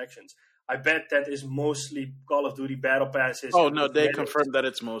microtransactions. I bet that is mostly Call of Duty battle passes. Oh no, they confirmed that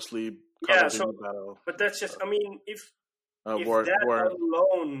it's mostly Call of Duty battle. But that's just, if war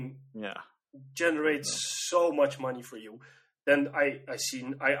alone yeah generates so much money for you, then I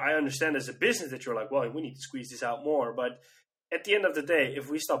understand as a business that you're like, well, we need to squeeze this out more. But at the end of the day, if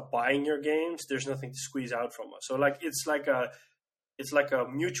we stop buying your games, there's nothing to squeeze out from us. So it's like a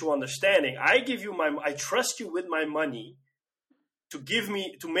mutual understanding. I trust you with my money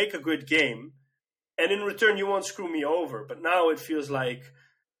to make a good game, and in return you won't screw me over. But now it feels like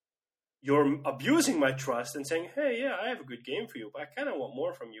you're abusing my trust and saying, hey, yeah, I have a good game for you, but I kind of want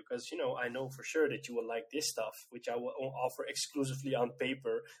more from you because, I know for sure that you will like this stuff, which I will offer exclusively on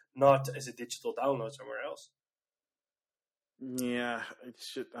paper, not as a digital download somewhere else. Yeah, it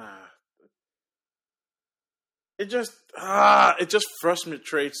should. It just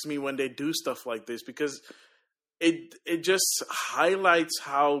frustrates me when they do stuff like this because it just highlights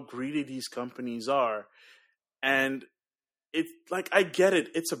how greedy these companies are, and it's like, I get it.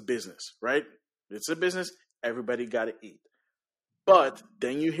 It's a business, right? It's a business. Everybody got to eat. But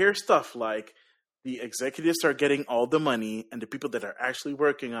then you hear stuff like the executives are getting all the money and the people that are actually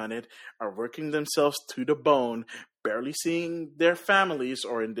working on it are working themselves to the bone, barely seeing their families,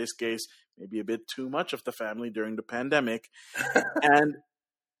 or in this case, maybe a bit too much of the family during the pandemic, and,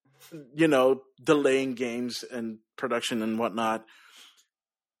 delaying games and production and whatnot.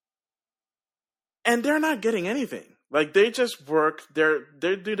 And they're not getting anything. Like, they just work,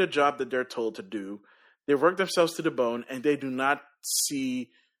 they do the job that they're told to do. They work themselves to the bone, and they do not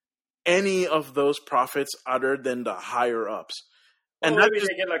see any of those profits other than the higher ups. Well, and maybe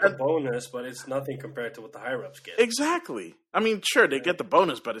they get like a bonus, but it's nothing compared to what the higher ups get. Exactly. I mean, sure, they get the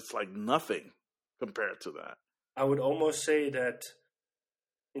bonus, but it's like nothing compared to that. I would almost say that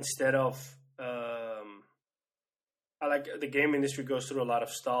instead of the game industry goes through a lot of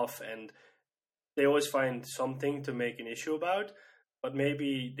stuff, and they always find something to make an issue about, but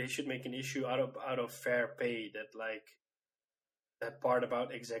maybe they should make an issue out of fair pay, that part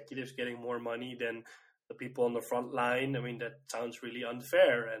about executives getting more money than the people on the front line. I mean, that sounds really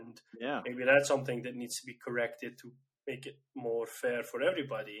unfair, and maybe that's something that needs to be corrected to make it more fair for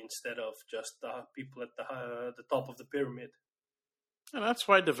everybody instead of just the people at the top of the pyramid. And that's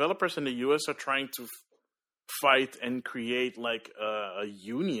why developers in the US are trying to fight and create like a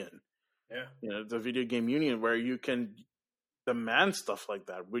union. Yeah. The video game union where you can demand stuff like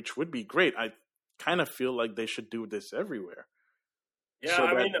that, which would be great. I kind of feel like they should do this everywhere. Yeah, so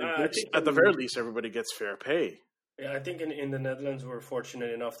I think at the very least, everybody gets fair pay. Yeah, I think in the Netherlands, we're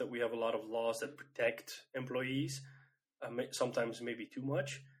fortunate enough that we have a lot of laws that protect employees. Sometimes maybe too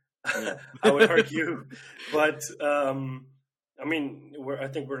much, I would argue. But I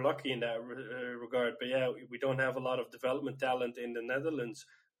think we're lucky in that regard. But yeah, we don't have a lot of development talent in the Netherlands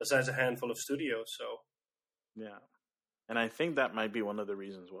besides a handful of studios. So yeah, and I think that might be one of the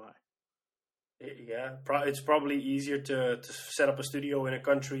reasons why. Yeah, it's probably easier to set up a studio in a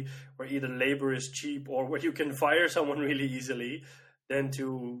country where either labor is cheap or where you can fire someone really easily than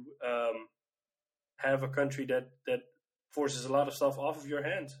to have a country that forces a lot of stuff off of your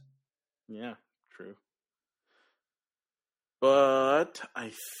hands. Yeah, true. But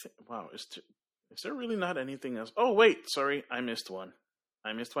is there really not anything else? Oh, wait, sorry, I missed one.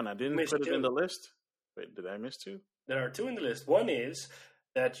 I didn't put it in the list. Wait, did I miss two? There are two in the list. One is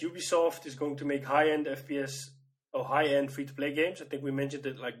that Ubisoft is going to make high-end FPS high-end free-to-play games. I think we mentioned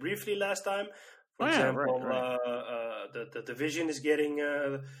it like briefly last time. For example, right. The Division is getting.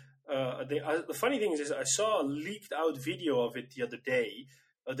 The funny thing is, I saw a leaked out video of it the other day.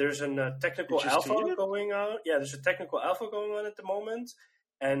 There's a technical Did you alpha see it? going on. Yeah, there's a technical alpha going on at the moment,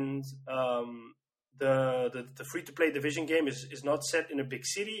 and the free-to-play Division game is not set in a big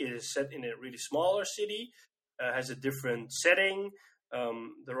city. It is set in a really smaller city. Has a different setting.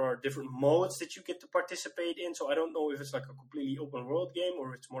 There are different modes that you get to participate in. So I don't know if it's like a completely open world game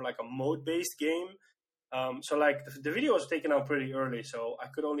or it's more like a mode-based game. So like the video was taken out pretty early, so I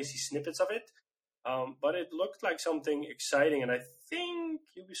could only see snippets of it. But it looked like something exciting, and I think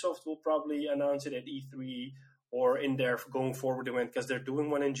Ubisoft will probably announce it at E3 or in their going forward event, because they're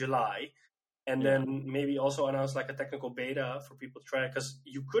doing one in July. And then maybe also announce like a technical beta for people to try it, because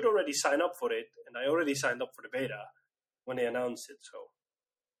you could already sign up for it, and I already signed up for the beta when they announced it.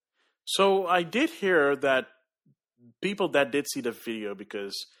 So I did hear that people that did see the video,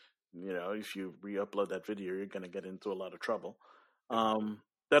 because if you re-upload that video, you're going to get into a lot of trouble.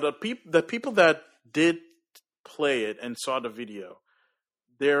 The people that did play it and saw the video,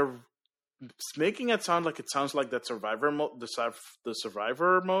 they're making it sound like that survivor mode, the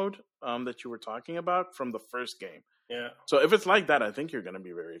survivor mode that you were talking about from the first game. Yeah. So if it's like that, I think you're going to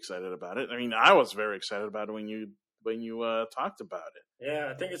be very excited about it. I mean, I was very excited about it when you talked about it.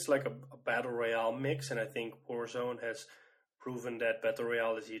 Yeah, I think it's like a battle royale mix, and I think Warzone has proven that battle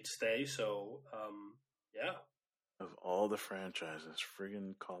royale is here to stay. So, yeah. Of all the franchises,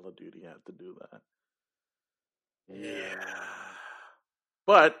 friggin' Call of Duty had to do that. Yeah.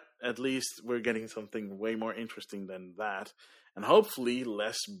 But at least we're getting something way more interesting than that, and hopefully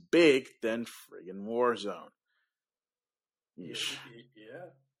less big than friggin' Warzone. Yeesh. Yeah.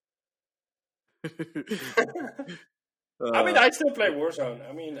 I mean, I still play Warzone.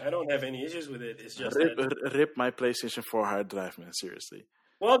 I mean, I don't have any issues with it. It's just rip my PlayStation 4 hard drive, man. Seriously.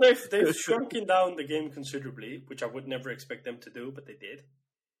 Well, they've shrunken down the game considerably, which I would never expect them to do, but they did.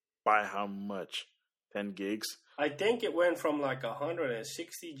 By how much? 10 gigs? I think it went from like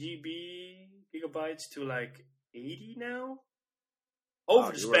 160 gigabytes to like 80 now.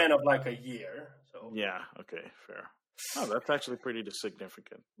 Over the span of like a year. So yeah, okay, fair. Oh, that's actually pretty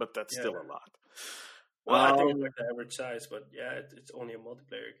significant, but that's still a lot. Well, I think it's like the average size, but yeah, it's only a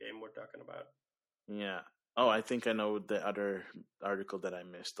multiplayer game we're talking about. Yeah. Oh, I think I know the other article that I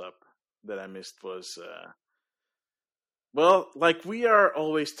missed was, well, like we are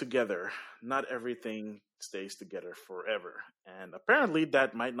always together. Not everything stays together forever. And apparently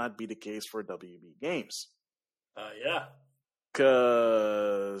that might not be the case for WB Games. Yeah.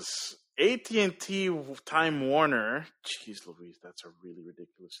 Because AT&T Time Warner, jeez Louise, that's a really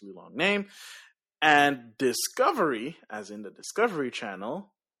ridiculously long name, and Discovery, as in the Discovery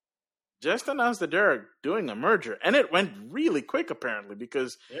Channel, just announced that they're doing a merger. And it went really quick, apparently,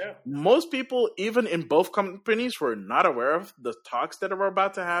 because most people, even in both companies, were not aware of the talks that were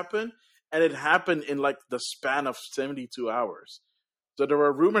about to happen. And it happened in like the span of 72 hours. So there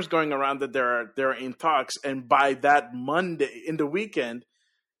were rumors going around that they're in talks. And by that Monday, in the weekend,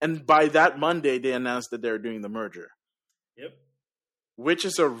 and by that Monday, they announced that they're doing the merger. Yep. Which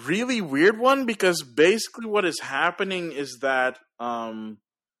is a really weird one, because basically what is happening is that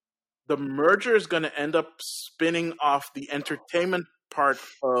the merger is going to end up spinning off the entertainment part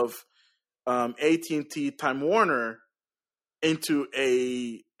of AT&T Time Warner into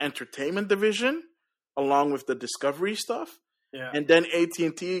a entertainment division along with the Discovery stuff. Yeah. And then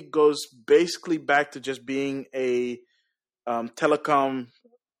AT&T goes basically back to just being a telecom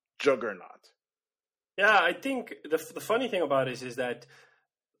juggernaut. Yeah, I think the funny thing about it is that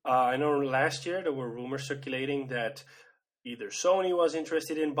I know last year there were rumors circulating that either Sony was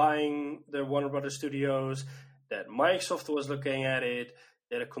interested in buying the Warner Brothers studios, that Microsoft was looking at it,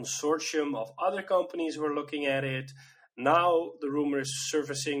 that a consortium of other companies were looking at it. Now the rumor is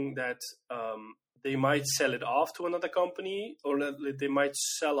surfacing that they might sell it off to another company, or that they might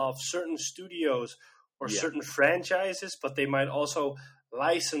sell off certain studios or certain franchises, but they might also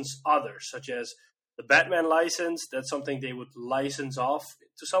license others, such as the Batman license. That's something they would license off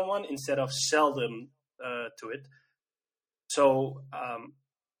to someone instead of sell them to it. So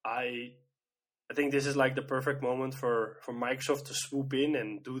I think this is like the perfect moment for Microsoft to swoop in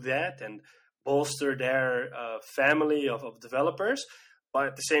and do that and bolster their family of developers. But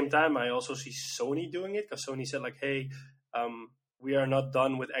at the same time, I also see Sony doing it, because Sony said like, hey, we are not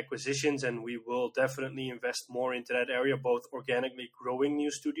done with acquisitions, and we will definitely invest more into that area, both organically growing new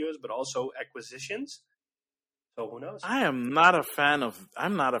studios, but also acquisitions. So who knows? I'm not a fan of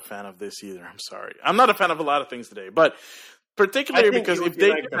this either. I'm sorry. I'm not a fan of a lot of things today, but particularly because if they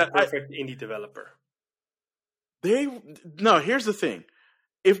like a perfect indie developer. Here's the thing.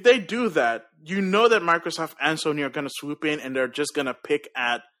 If they do that, you know that Microsoft and Sony are going to swoop in and they're just going to pick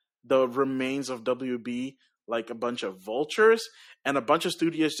at the remains of WB like a bunch of vultures, and a bunch of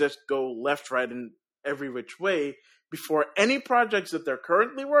studios just go left, right, and every which way before any projects that they're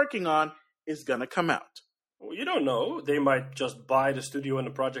currently working on is going to come out. Well, you don't know. They might just buy the studio and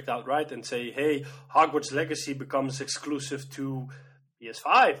the project outright and say, hey, Hogwarts Legacy becomes exclusive to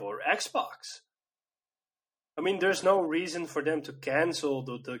PS5 or Xbox. I mean, there's no reason for them to cancel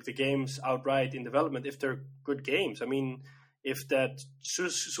the games outright in development if they're good games. I mean, if that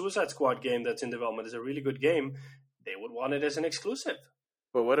Suicide Squad game that's in development is a really good game, they would want it as an exclusive.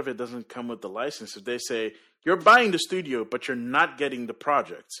 But what if it doesn't come with the license? If they say, you're buying the studio, but you're not getting the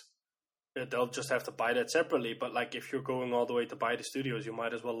projects? They'll just have to buy that separately. But like, if you're going all the way to buy the studios, you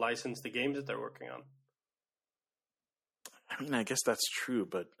might as well license the games that they're working on. I mean, I guess that's true,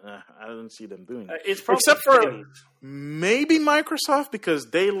 but I don't see them doing it. Except for maybe Microsoft, because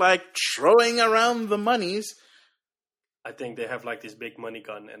they like throwing around the monies. I think they have like this big money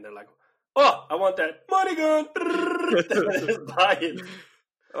gun, and they're like, oh, I want that money gun. Just buy it.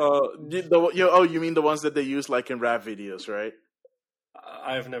 You mean the ones that they use like in rap videos, right?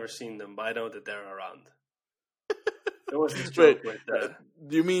 I've never seen them, but I know that they're around. There was this joke with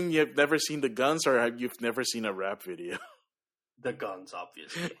you mean you've never seen the guns, or you've never seen a rap video? The guns,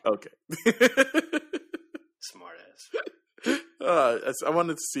 obviously. Okay. Smart ass. I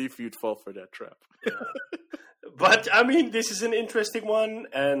wanted to see if you'd fall for that trap. Yeah. But I mean, this is an interesting one,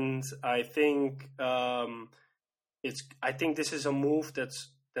 and I think I think this is a move that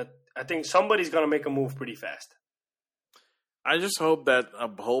I think somebody's gonna make a move pretty fast. I just hope that a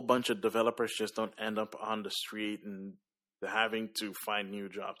whole bunch of developers just don't end up on the street and having to find new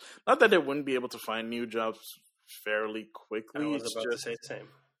jobs. Not that they wouldn't be able to find new jobs fairly quickly. I was about to say the same.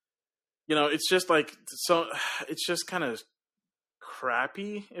 It's just like it's just kind of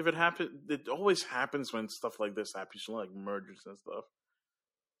crappy if it happens. It always happens when stuff like this happens, like mergers and stuff.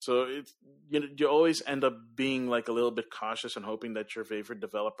 So it's you always end up being like a little bit cautious and hoping that your favorite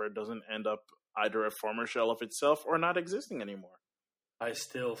developer doesn't end up either a former shell of itself or not existing anymore. I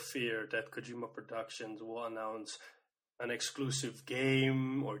still fear that Kojima Productions will announce an exclusive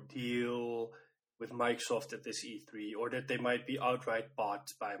game or deal with Microsoft at this E3, or that they might be outright bought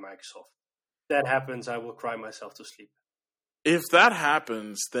by Microsoft. If that happens, I will cry myself to sleep. If that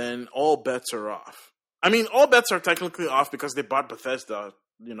happens, then all bets are off. I mean, all bets are technically off because they bought Bethesda,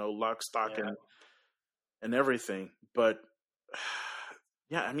 lock, stock, and everything. But,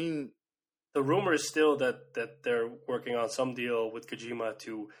 yeah, I mean... The rumor is still that they're working on some deal with Kojima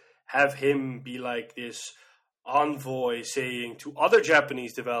to have him be like this envoy saying to other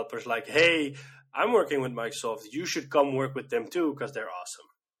Japanese developers, like, hey, I'm working with Microsoft. You should come work with them too because they're awesome.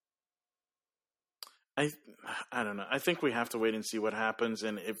 I don't know. I think we have to wait and see what happens.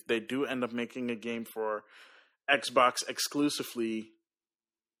 And if they do end up making a game for Xbox exclusively,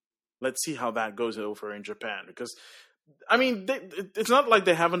 let's see how that goes over in Japan. Because, I mean, it's not like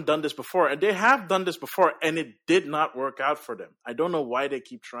they haven't done this before. And they have done this before, and it did not work out for them. I don't know why they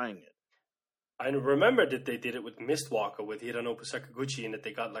keep trying it. I remember that they did it with Mistwalker with Hironobu Sakaguchi, and that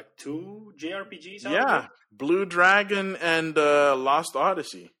they got like 2 JRPGs out of it. Blue Dragon and Lost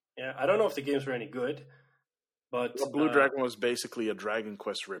Odyssey. Yeah, I don't know if the games were any good, but... Well, Blue Dragon was basically a Dragon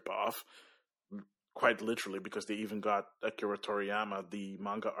Quest ripoff, quite literally, because they even got Akira Toriyama, the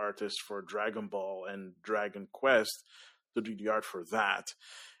manga artist for Dragon Ball and Dragon Quest, to do the art for that.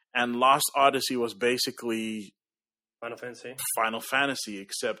 And Lost Odyssey was basically... Final Fantasy,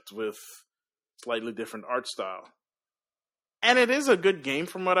 except with slightly different art style. And it is a good game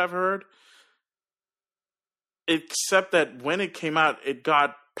from what I've heard. Except that when it came out, it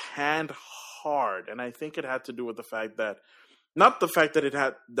got panned hard, and I think it had to do with the fact that, not the fact that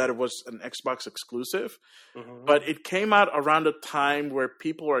it was an Xbox exclusive, but it came out around a time where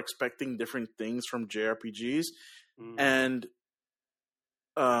people were expecting different things from JRPGs, and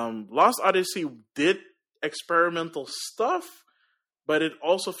Lost Odyssey did experimental stuff, but it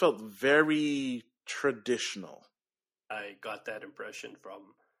also felt very traditional. I got that impression from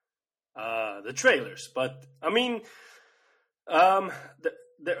the trailers, but I mean,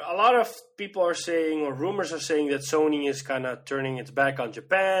 a lot of people are saying, or rumors are saying, that Sony is kind of turning its back on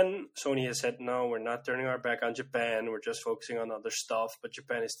Japan. Sony has said, no, we're not turning our back on Japan. We're just focusing on other stuff, but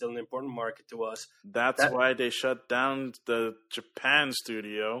Japan is still an important market to us. That's why they shut down the Japan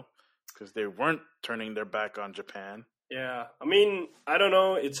studio, because they weren't turning their back on Japan. Yeah, I mean, I don't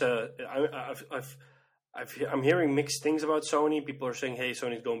know. I'm hearing mixed things about Sony. People are saying, hey,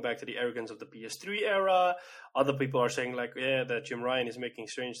 Sony's going back to the arrogance of the PS3 era. Other people are saying, like, yeah, that Jim Ryan is making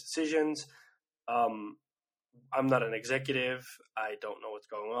strange decisions. I'm not an executive. I don't know what's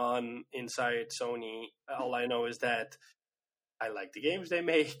going on inside Sony. All I know is that I like the games they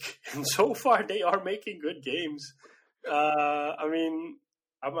make, and so far they are making good games. I mean,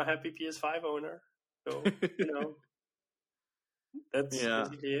 I'm a happy PS5 owner, so that's Yeah.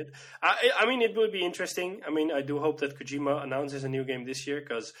 basically it. I mean, it would be interesting. I mean, I do hope that Kojima announces a new game this year,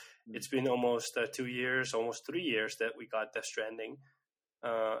 because it's been almost 2 years, almost 3 years that we got Death Stranding.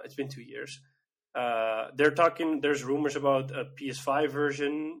 It's been 2 years. They're talking. There's rumors about a PS5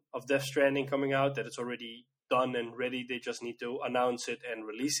 version of Death Stranding coming out, that it's already done and ready. They just need to announce it and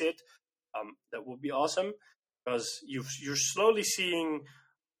release it. That would be awesome, because you're slowly seeing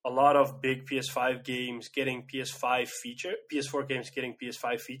a lot of big PS5 games getting PS4 games getting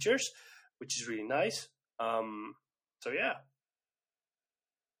PS5 features, which is really nice. So yeah.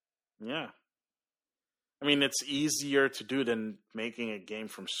 Yeah. I mean, it's easier to do than making a game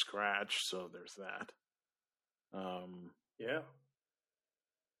from scratch, so there's that. Yeah.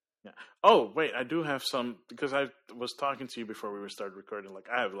 Yeah. Oh, wait, I do have some, because I was talking to you before we started recording. Like,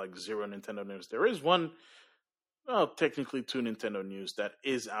 I have like zero Nintendo news. There is one, well, technically 2 Nintendo news that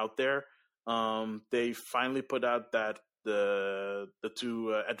is out there. They finally put out that the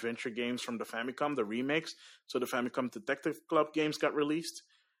 2 adventure games from the Famicom, the remakes. So the Famicom Detective Club games got released.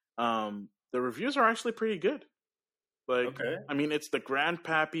 The reviews are actually pretty good. Like, Okay. I mean, it's the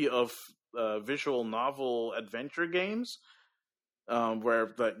grandpappy of visual novel adventure games,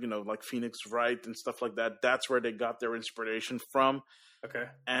 where like Phoenix Wright and stuff like that. That's where they got their inspiration from. Okay.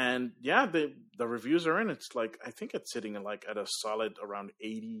 And yeah, the reviews are in. It's like, I think it's sitting at a solid around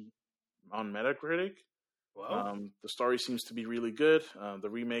 80 on Metacritic. Wow. The story seems to be really good. The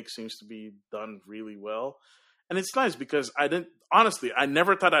remake seems to be done really well. And it's nice because I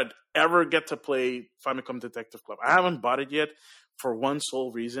never thought I'd ever get to play Famicom Detective Club. I haven't bought it yet for one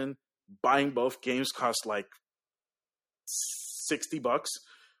sole reason. Buying both games cost like $60.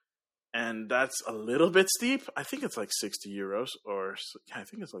 And that's a little bit steep. I think it's like 60 euros I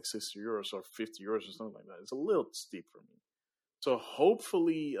think it's like 60 euros or 50 euros or something like that. It's a little steep for me. So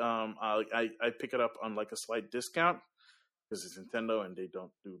hopefully I pick it up on like a slight discount, because it's Nintendo and they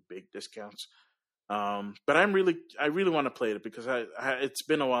don't do big discounts. But I really want to play it, because it's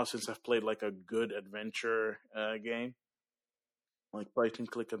been a while since I've played like a good adventure game, like point and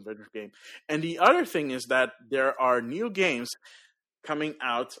click adventure game. And the other thing is that there are new games coming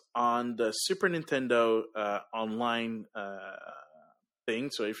out on the Super Nintendo online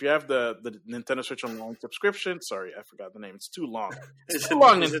thing. So if you have the Nintendo Switch Online subscription, sorry, I forgot the name. It's too long. It's too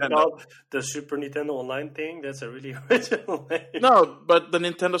long, Is Nintendo. it called the Super Nintendo Online thing? That's a really original name. No, but the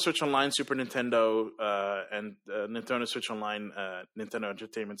Nintendo Switch Online, Super Nintendo, and Nintendo Switch Online, Nintendo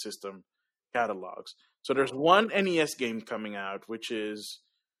Entertainment System catalogs. So there's one NES game coming out, which is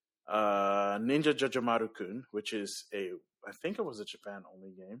Ninja Jajamaru-kun, which is I think it was a Japan-only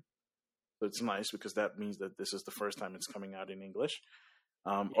game. So it's nice, because that means that this is the first time it's coming out in English,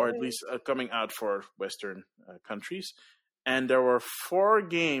 or at least coming out for Western countries. And there were 4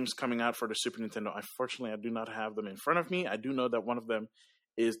 games coming out for the Super Nintendo. Unfortunately, I do not have them in front of me. I do know that one of them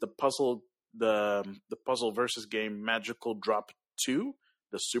is the puzzle versus game Magical Drop 2,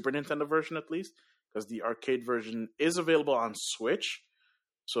 the Super Nintendo version at least, because the arcade version is available on Switch.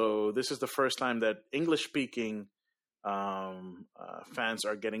 So this is the first time that English-speaking fans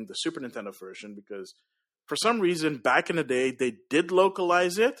are getting the Super Nintendo version, because for some reason back in the day they did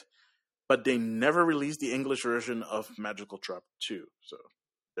localize it, but they never released the English version of Magical Drop 2. So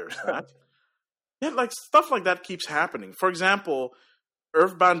there's that. Yeah, like stuff like that keeps happening. For example,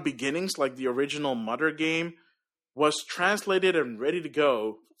 Earthbound Beginnings, like the original Mother game, was translated and ready to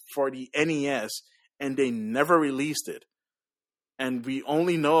go for the NES, and they never released it. And we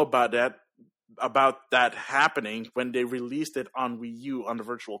only know about that happening when they released it on Wii U on the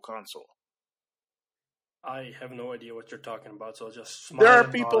Virtual Console. I have no idea what you're talking about, so I'll just smile.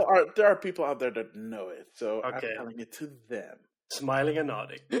 There are people out there that know it, so Okay. I'm telling it to them. Smiling and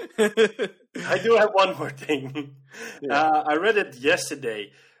nodding. I do have one more thing. Yeah. I read it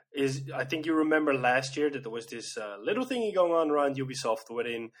yesterday. I think you remember last year that there was this little thingy going on around Ubisoft,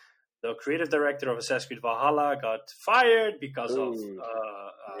 wherein the creative director of Assassin's Creed Valhalla got fired because of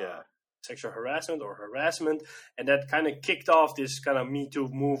sexual harassment or harassment, and that kind of kicked off this kind of Me Too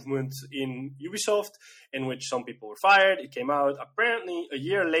movement in Ubisoft, in which some people were fired. It came out apparently a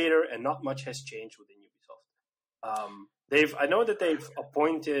year later, and not much has changed within Ubisoft. I know that they've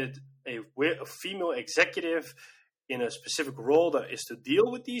appointed a female executive in a specific role that is to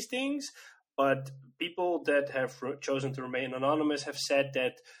deal with these things, but people that have chosen to remain anonymous have said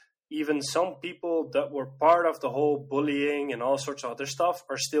that even some people that were part of the whole bullying and all sorts of other stuff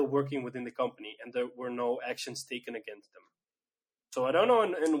are still working within the company, and there were no actions taken against them. So I don't know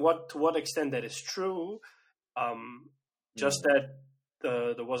to what extent that is true. Just that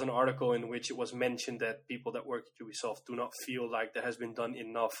there was an article in which it was mentioned that people that work at Ubisoft do not feel like there has been done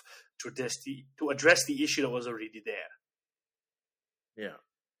enough to address the issue that was already there. Yeah.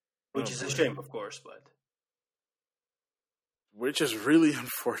 Which is a shame, of course, but... Which is really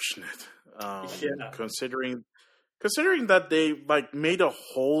unfortunate, considering that they made a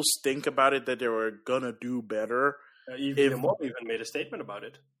whole stink about it, that they were gonna do better. Even made a statement about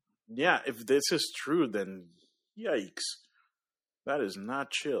it. Yeah, if this is true, then yikes. That is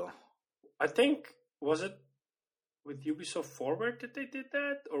not chill. I think, was it with Ubisoft Forward that they did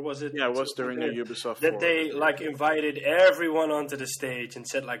that? Or was it... Yeah, it was during a Ubisoft that Forward. That they, invited everyone onto the stage and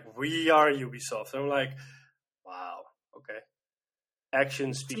said, we are Ubisoft. And I'm like, wow, okay.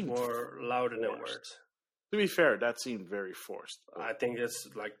 Actions speak more louder than words. To be fair, that seemed very forced. I think it's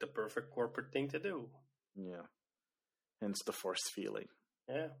the perfect corporate thing to do. Yeah. Hence the forced feeling.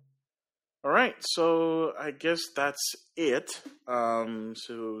 Yeah. All right, so I guess that's it.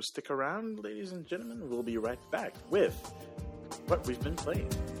 So stick around, ladies and gentlemen. We'll be right back with what we've been playing.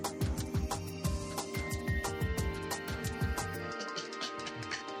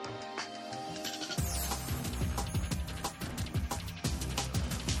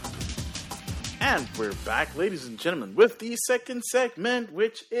 And we're back, ladies and gentlemen, with the second segment,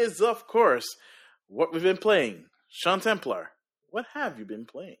 which is, of course, what we've been playing. Sean Templar, what have you been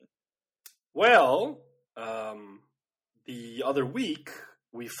playing? Well, the other week,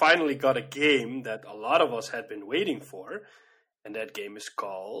 we finally got a game that a lot of us had been waiting for, and that game is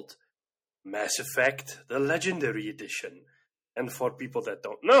called Mass Effect, the Legendary Edition. And for people that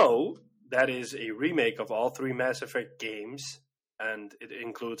don't know, that is a remake of all 3 Mass Effect games, and it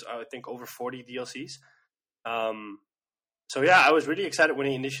includes, I think, over 40 DLCs. So yeah, I was really excited when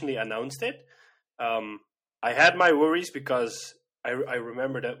he initially announced it. I had my worries because I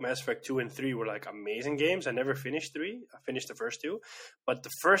remember that Mass Effect 2 and 3 were amazing games. I never finished 3. I finished the first 2. But the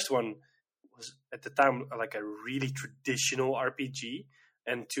first one was, at the time, a really traditional RPG.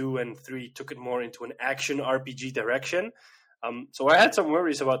 And 2 and 3 took it more into an action RPG direction. So I had some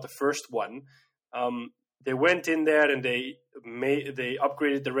worries about the first one. They went in there and they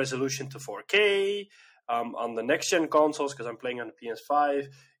upgraded the resolution to 4K. On the next-gen consoles, because I'm playing on the PS5,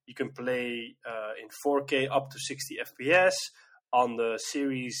 you can play in 4K up to 60 FPS. On the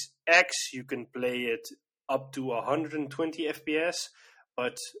Series X, you can play it up to 120 FPS,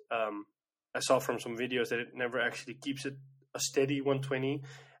 but I saw from some videos that it never actually keeps it a steady 120,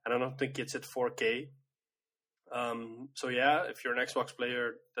 and I don't think it's at 4K. So yeah, if you're an Xbox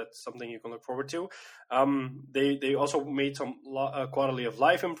player, that's something you can look forward to. They also made some quality of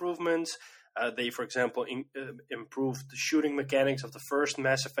life improvements. They, for example, improved the shooting mechanics of the first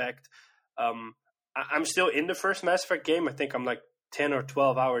Mass Effect. I'm still in the first Mass Effect game. I think I'm 10 or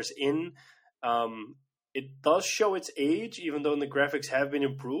 12 hours in. It does show its age, even though the graphics have been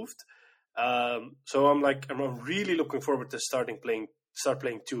improved. So I'm really looking forward to start playing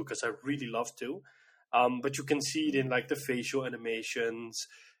 2, because I really love 2. But you can see it in the facial animations.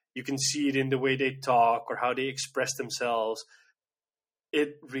 You can see it in the way they talk or how they express themselves.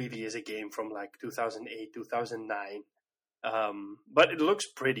 It really is a game from 2008, 2009. But it looks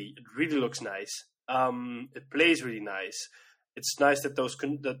pretty. It really looks nice. It plays really nice. It's nice that those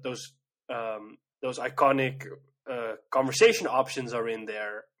iconic conversation options are in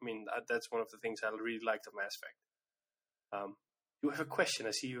there. I mean, that's one of the things I really liked of Mass Effect. You have a question.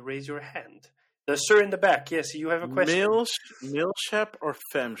 I see you raise your hand. The sir in the back. Yes, you have a question. Milshep or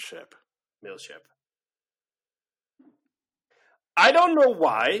Femshep? Milshep. I don't know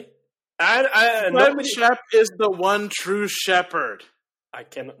why. Femshep is the one true shepherd. I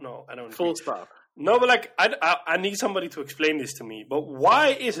cannot. No, I don't. Full stop. No, but I need somebody to explain this to me. But why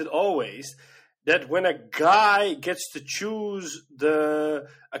is it always that when a guy gets to choose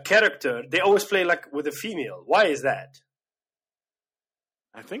a character, they always play with a female? Why is that?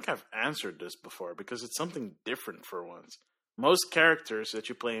 I think I've answered this before, because it's something different for once. Most characters that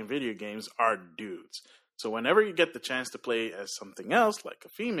you play in video games are dudes. So whenever you get the chance to play as something else, like a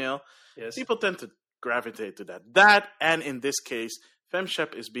female, yes, people tend to gravitate to that. That, and in this case,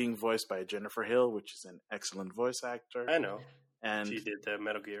 Femshep is being voiced by Jennifer Hill, which is an excellent voice actor. I know. And she did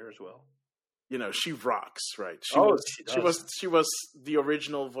Metal Gear as well. She rocks, right? She was the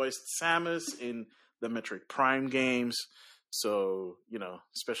original voiced Samus in the Metroid Prime games. So,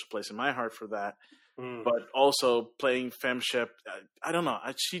 special place in my heart for that. But also playing Femshep, I don't know.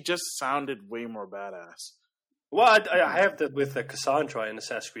 She just sounded way more badass. Well, I have that with Cassandra in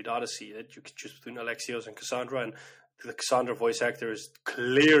Assassin's Creed Odyssey, that you can choose between Alexios and Cassandra, and the Cassandra voice actor is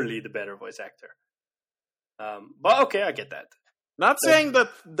clearly the better voice actor. But okay, I get that. Not saying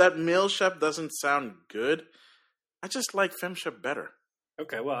that Male Shep doesn't sound good. I just like Fem Shep better.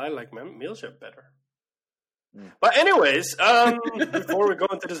 Okay, well, I like Male Shep better. But anyways, before we go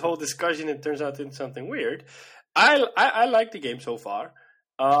into this whole discussion, it turns out into something weird. I like the game so far.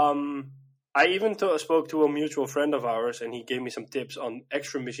 I even spoke to a mutual friend of ours, and he gave me some tips on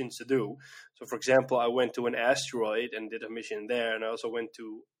extra missions to do. So, for example, I went to an asteroid and did a mission there, and I also went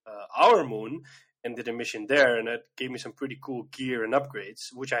to our moon and did a mission there, and that gave me some pretty cool gear and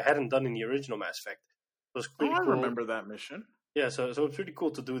upgrades, which I hadn't done in the original Mass Effect. It was pretty cool. I remember that mission. Yeah, so it's pretty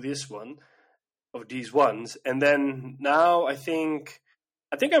cool to do this one, of these ones. And then now I think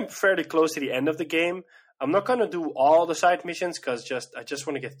I'm fairly close to the end of the game. I'm not going to do all the side missions because I just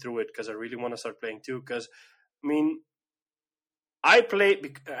want to get through it because I really want to start playing too. Because, I mean, I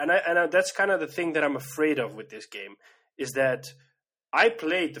played, and that's kind of the thing that I'm afraid of with this game, is that I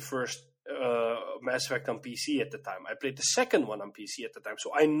played the first Mass Effect on PC at the time. I played the second one on PC at the time.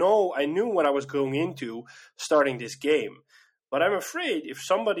 So I knew what I was going into starting this game. But I'm afraid if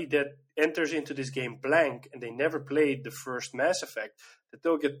somebody that enters into this game blank and they never played the first Mass Effect, that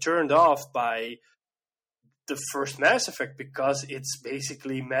they'll get turned off by the first Mass Effect because it's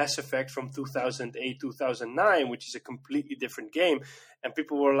basically Mass Effect from 2008, 2009, which is a completely different game. And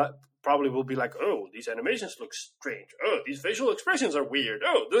people probably will be like, oh, these animations look strange. Oh, these facial expressions are weird.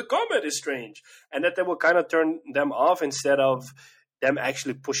 Oh, the combat is strange. And that they will kind of turn them off instead of them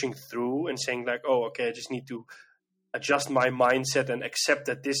actually pushing through and saying like, oh, okay, I just need to adjust my mindset and accept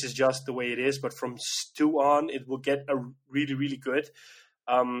that this is just the way it is. But from 2 on, it will get really, really good.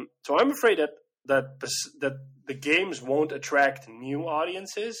 So I'm afraid that the games won't attract new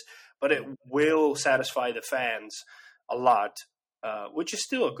audiences, but it will satisfy the fans a lot, which is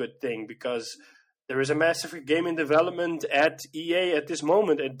still a good thing because there is a Mass Effect game in development at EA at this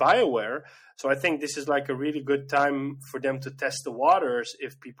moment, at BioWare. So I think this is like a really good time for them to test the waters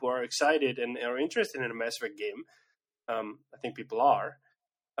if people are excited and are interested in a Mass Effect game. I think people are.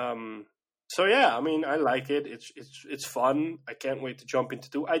 So yeah, I mean, I like it. It's fun. I can't wait to jump into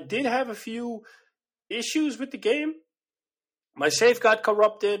 2. I did have a few issues with the game. My save got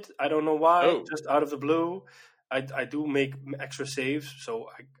corrupted. I don't know why. Just out of the blue. I do make extra saves, so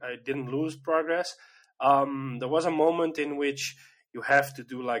I didn't lose progress. There was a moment in which you have to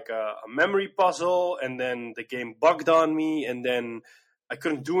do like a memory puzzle, and then the game bugged on me, and then I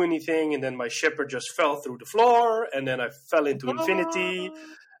couldn't do anything, and then my shipper just fell through the floor, and then I fell into infinity.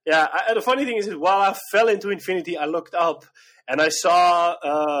 Yeah, the funny thing is while I fell into infinity, I looked up, and I saw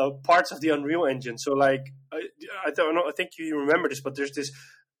parts of the Unreal Engine. So, like, I don't know, I think you remember this, but there's this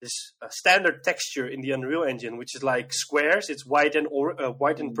standard texture in the Unreal Engine, which is like squares. It's white and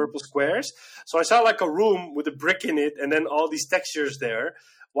purple squares. So I saw like a room with a brick in it, and then all these textures there,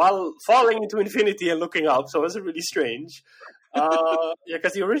 while falling into infinity and looking up. So it was really strange. Yeah,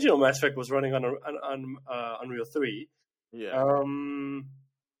 because the original Mass Effect was running on Unreal 3. Yeah.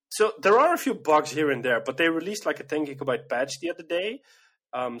 So there are a few bugs here and there, but they released like a 10 gigabyte patch the other day.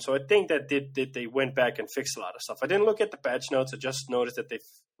 So I think that they went back and fixed a lot of stuff. I didn't look at the patch notes. I just noticed that they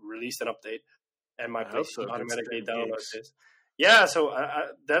released an update, and my PlayStation automatically downloads this. Yeah, so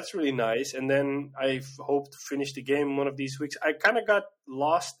that's really nice. And then I hope to finish the game one of these weeks. I kind of got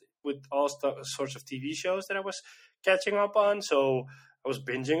lost with all sorts of TV shows that I was catching up on, so I was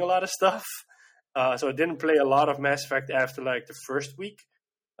binging a lot of stuff. So I didn't play a lot of Mass Effect after like the first week.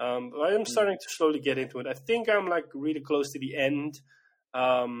 But I am starting to slowly get into it. I think I'm like really close to the end.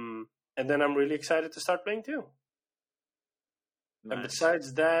 And then I'm really excited to start playing too. Nice. And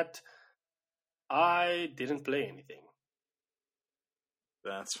besides that, I didn't play anything.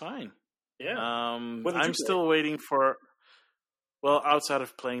 That's fine. Yeah. I'm still waiting for... Well, outside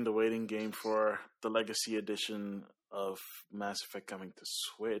of playing the waiting game for the Legacy Edition of Mass Effect coming to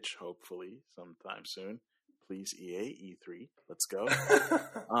Switch, hopefully, sometime soon. Please, EA, E3, let's go.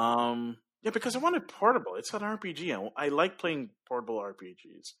 Yeah, because I wanted portable. It's an RPG. I like playing portable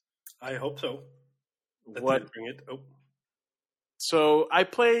RPGs. I hope so. What? Bring it. Oh. So I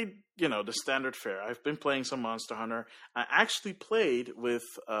played, the standard fare. I've been playing some Monster Hunter. I actually played with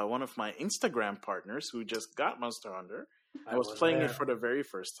one of my Instagram partners who just got Monster Hunter. I was playing it for the very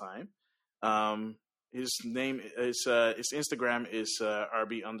first time. His name is his Instagram is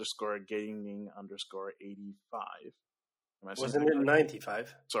RB_gaming_85. Wasn't it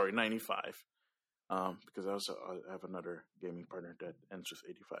 95? Sorry, 95. Because I have another gaming partner that ends with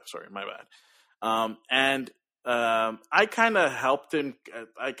 85. Sorry, my bad. And I kind of helped him.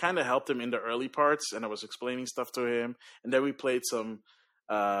 I kind of helped him in the early parts, and I was explaining stuff to him. And then we played some.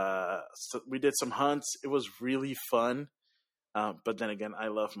 We did some hunts. It was really fun. But then again, I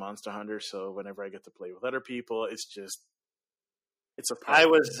love Monster Hunter, so whenever I get to play with other people, it's a problem. I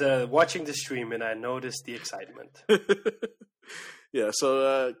was watching the stream and I noticed the excitement. Yeah,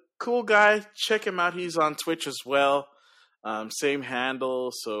 so cool guy. Check him out. He's on Twitch as well. Same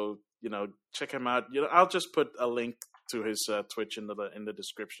handle. So check him out. I'll just put a link to his Twitch in the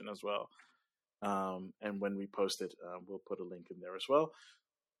description as well. And when we post it, we'll put a link in there as well.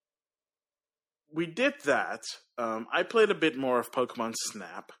 We did that. I played a bit more of Pokemon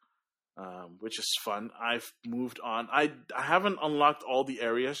Snap, which is fun. I've moved on. I haven't unlocked all the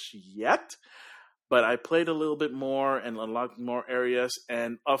areas yet, but I played a little bit more and unlocked more areas.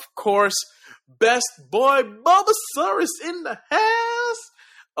 And of course, best boy Bulbasaur is in the house.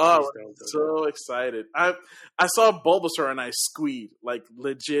 Oh, I'm so excited. I saw Bulbasaur and I squeed, like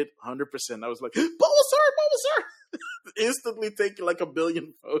legit 100%. I was like, Bulbasaur! Instantly taking like 1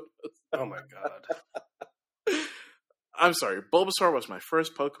 billion photos. Oh my god. I'm sorry. Bulbasaur was my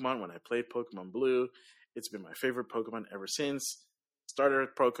first Pokemon when I played Pokemon Blue. It's been my favorite Pokemon ever since. Starter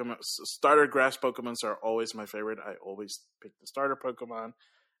grass Pokemons are always my favorite. I always pick the starter Pokemon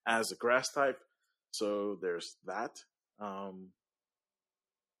as a grass type. So there's that.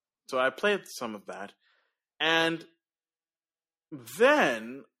 So I played some of that. And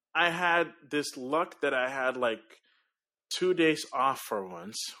then I had this luck that I had like 2 days off for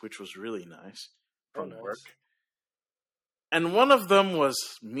once, which was really nice from work. And one of them was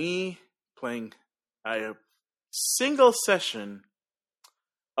me playing a single session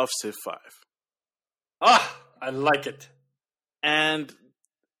of Civ 5. I like it. And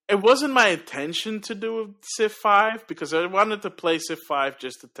it wasn't my intention to do Civ 5 because I wanted to play Civ 5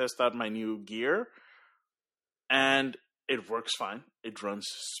 just to test out my new gear. And it works fine. It runs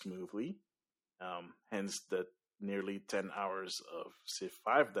smoothly. Hence the nearly 10 hours of Civ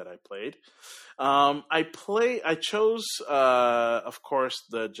 5 that I played. I chose, of course,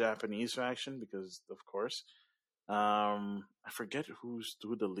 the Japanese faction because, of course, I forget who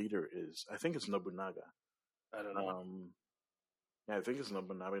the leader is. I think it's Nobunaga. I don't know. Yeah, I think it's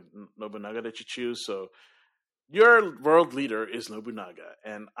Nobunaga that you choose. So your world leader is Nobunaga,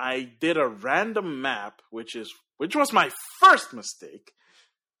 and I did a random map, which was my first mistake.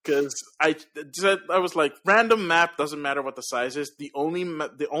 Because I was like, random map, doesn't matter what the size is. The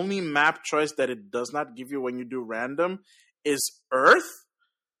only map choice that it does not give you when you do random is Earth.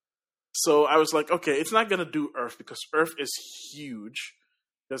 So I was like, okay, it's not gonna do Earth because Earth is huge.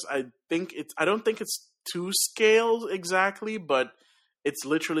 Because I don't think it's to scale exactly, but it's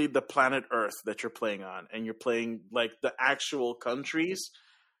literally the planet Earth that you're playing on, and you're playing like the actual countries.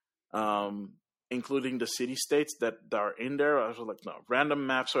 Including the city-states that are in there. I was like, no, random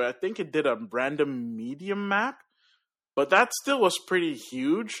map. So I think it did a random medium map, but that still was pretty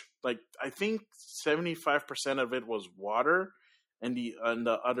huge. Like, I think 75% of it was water, and the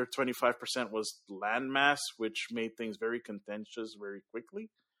other 25% was landmass, which made things very contentious very quickly.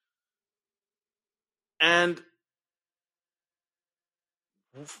 And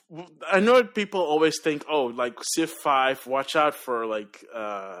I know people always think, oh, like Civ 5, watch out for like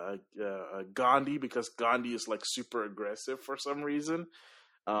Gandhi because Gandhi is like super aggressive for some reason.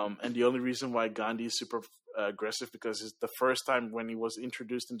 And the only reason why Gandhi is super aggressive because it's the first time when he was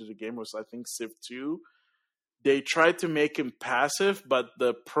introduced into the game was, I think, Civ 2. They tried to make him passive, but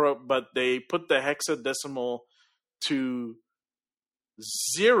they put the hexadecimal to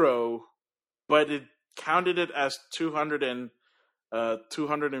 0, but it counted it as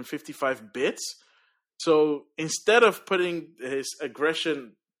 255 bits. So instead of putting his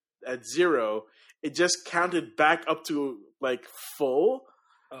aggression at 0, it just counted back up to like full.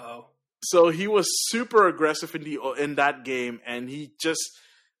 Oh. So he was super aggressive in that game, and he just,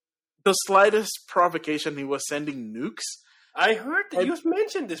 the slightest provocation, he was sending nukes. I heard that you've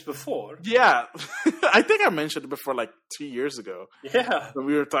mentioned this before. Yeah. I think I mentioned it before like 2 years ago. Yeah. When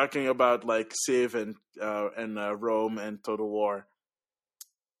we were talking about like Civ and Rome and Total War.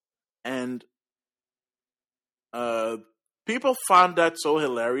 And people found that so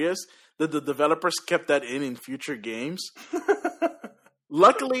hilarious that the developers kept that in future games.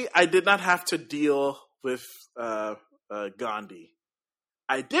 Luckily, I did not have to deal with Gandhi.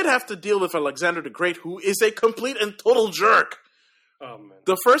 I did have to deal with Alexander the Great, who is a complete and total jerk. Oh, man.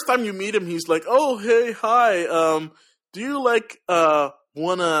 The first time you meet him, he's like, "Oh, hey, hi. Do you like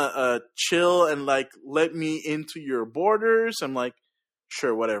wanna chill and like let me into your borders?" I'm like,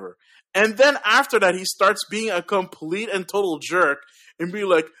 Sure, whatever. And then after that, he starts being a complete and total jerk and be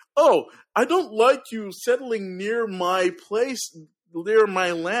like, oh, I don't like you settling near my place, near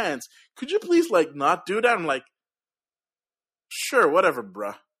my lands. Could you please, like, not do that? I'm like, sure, whatever,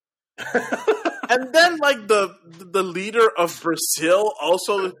 bruh. And then, like, the leader of Brazil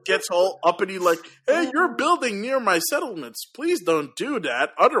also gets all uppity, like, hey, you're building near my settlements. Please don't do that.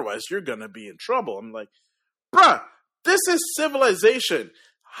 Otherwise, you're going to be in trouble. I'm like, bruh, this is civilization.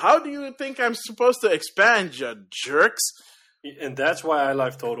 How do you think I'm supposed to expand, you jerks? And that's why I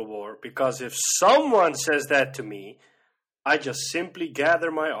love Total War, because if someone says that to me, I just simply gather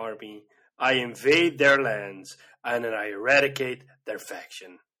my army, I invade their lands, and then I eradicate their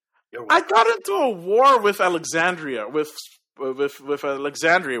faction. I got into a war with Alexandria, with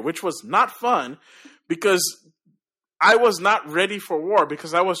Alexandria, which was not fun because I was not ready for war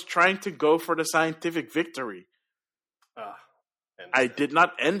because I was trying to go for the scientific victory. I did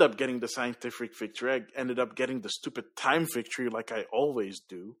not end up getting the scientific victory. I ended up getting the stupid time victory like I always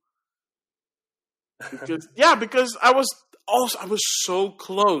do. Because I was so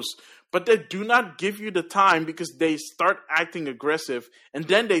close. But they do not give you the time because they start acting aggressive and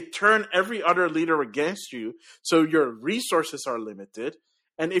then they turn every other leader against you. So your resources are limited.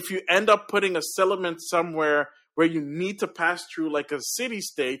 And if you end up putting a settlement somewhere where you need to pass through like a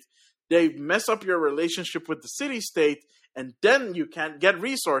city-state, they mess up your relationship with the city-state and then you can't get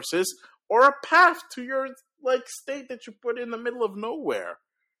resources or a path to your like state that you put in the middle of nowhere.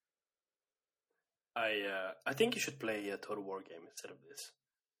 I think you should play a Total War game instead of this.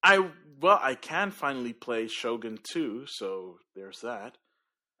 I can finally play Shogun 2, so there's that.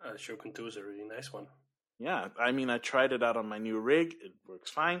 Shogun 2 is a really nice one. Yeah, I mean, I tried it out on my new rig. It works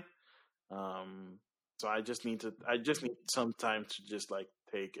fine. So I just need some time to just like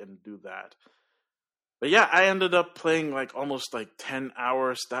take and do that. But yeah, I ended up playing like almost like 10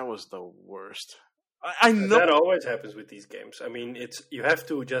 hours. That was the worst. I know that always happens with these games. I mean, you have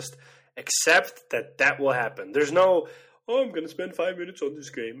to just accept that will happen. There's no, I'm going to spend 5 minutes on this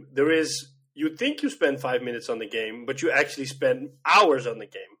game. There is, you think you spend 5 minutes on the game, but you actually spend hours on the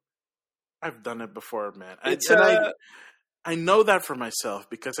game. I've done it before, man. I know that for myself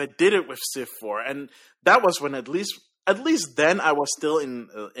because I did it with Civ 4, and that was when at least then I was still in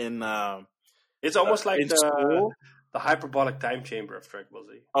it's almost like school. The hyperbolic time chamber of Dragon Ball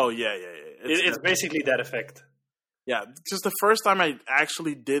Z. Oh yeah. It's basically that effect. Yeah, just the first time I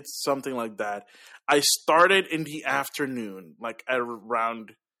actually did something like that, I started in the afternoon, like at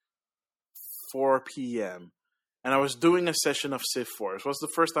around 4 p.m. And I was doing a session of Civ 4. It was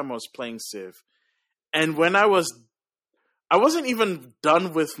the first time I was playing Civ. And when I wasn't even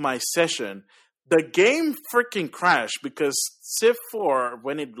done with my session, the game freaking crashed because Civ 4,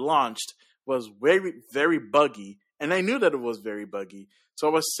 when it launched, was very, very buggy. And I knew that it was very buggy. So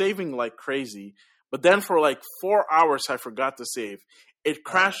I was saving like crazy. But then for like 4 hours, I forgot to save. It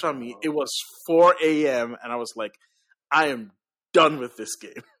crashed on me. It was 4 a.m. And I was like, I am done with this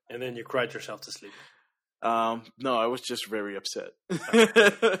game. And then you cried yourself to sleep. No, I was just very upset.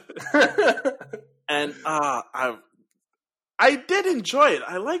 And I did enjoy it.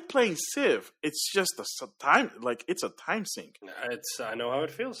 I like playing Civ. It's just it's a time sink. I know how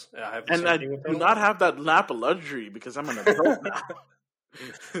it feels. I do not have that lap of luxury because I'm an adult now.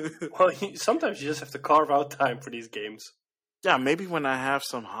 Well, sometimes you just have to carve out time for these games. Yeah, maybe when I have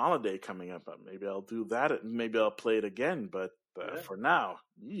some holiday coming up, maybe I'll do that. Maybe I'll play it again. But for now,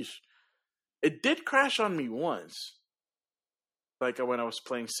 yeesh. It did crash on me once. Like when I was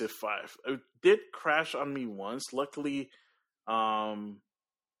playing Civ 5. It did crash on me once. Luckily, the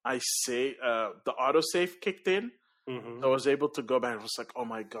autosave kicked in. Mm-hmm. I was able to go back. I was like, oh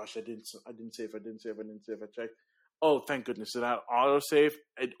my gosh, I didn't save. I checked. Oh, thank goodness. It had autosave.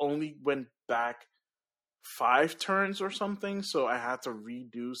 It only went back 5 turns or something, so I had to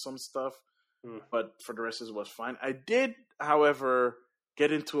redo some stuff. But for the rest, it was fine. I did, however,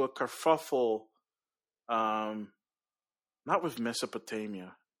 get into a kerfuffle, not with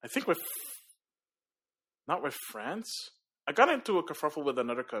Mesopotamia. I think not with France. I got into a kerfuffle with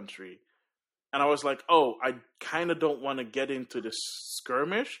another country. And I was like, oh, I kind of don't want to get into this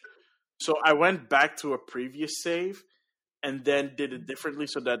skirmish. So I went back to a previous save and then did it differently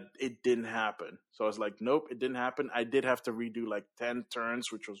so that it didn't happen. So I was like, nope, it didn't happen. I did have to redo like 10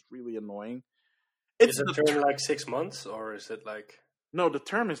 turns, which was really annoying. Is the turn like 6 months or is it like... No, the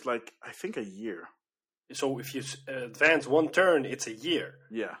term is like, I think a year. So if you advance 1 turn, it's a year?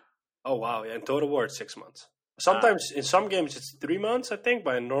 Yeah. Oh, wow. Yeah, in Total War, it's 6 months. Sometimes, in some games, it's 3 months, I think,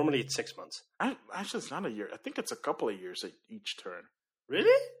 but normally it's 6 months. Actually, it's not a year. I think it's a couple of years each turn.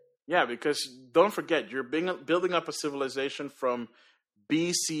 Really? Yeah, because don't forget, you're building up a civilization from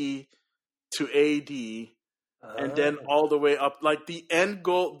BC to AD, and then all the way up. Like the end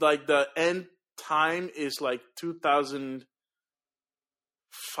goal, like the end time is like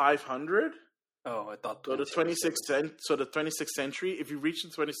 2,500. Oh, I thought so. The 26th century. If you reach the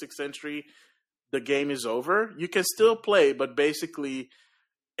 26th century, the game is over. You can still play, but basically,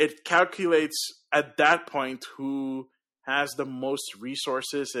 it calculates at that point who has the most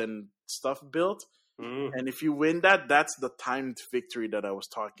resources and stuff built. And if you win that, that's the timed victory that I was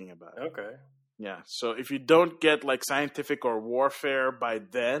talking about. Okay. Yeah. So if you don't get like scientific or warfare by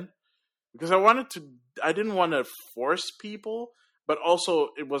then, because I didn't want to force people, but also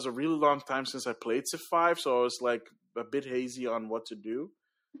it was a really long time since I played Civ 5, so I was like a bit hazy on what to do.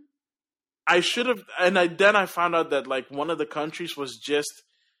 I should have, then I found out that like one of the countries was just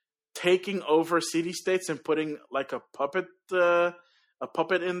taking over city-states and putting like a puppet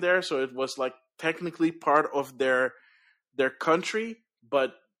in there, so it was like technically part of their country,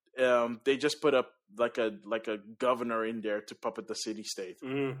 but they just put up like a governor in there to puppet the city-state.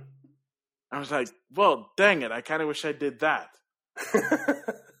 I was like, well, dang it! I kind of wish I did that.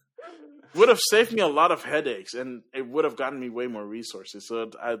 Would have saved me a lot of headaches, and it would have gotten me way more resources.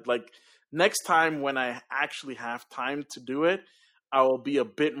 So I'd like next time when I actually have time to do it, I will be a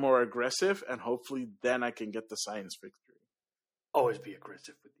bit more aggressive, and hopefully then I can get the science victory. Always be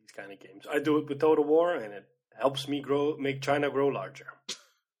aggressive with these kind of games. I do it with Total War, and it helps me make China grow larger.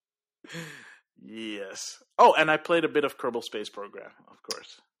 Yes. Oh, and I played a bit of Kerbal Space Program, of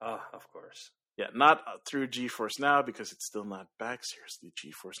course. Of course. Yeah, not through GeForce Now because it's still not back. Seriously,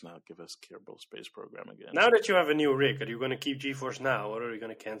 GeForce Now, give us Kerbal Space Program again. Now that you have a new rig, are you going to keep GeForce Now, or are you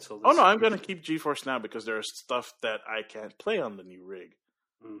going to cancel this? Oh, no, I'm going to keep GeForce Now because there's stuff that I can't play on the new rig.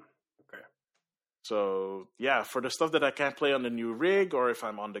 Okay. So, yeah, for the stuff that I can't play on the new rig, or if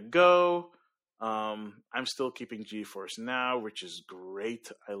I'm on the go, I'm still keeping GeForce Now, which is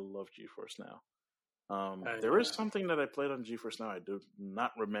great. I love GeForce Now. There is something that I played on GeForce Now I do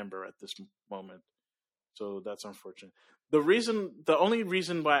not remember at this moment, so that's unfortunate. The only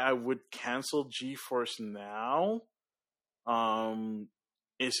reason why I would cancel GeForce Now,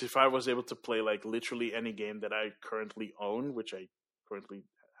 is if I was able to play like literally any game that I currently own, which I currently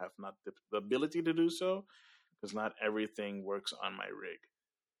have not the ability to do so, because not everything works on my rig.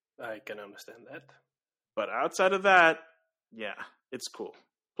 I can understand that. But outside of that, yeah, it's cool.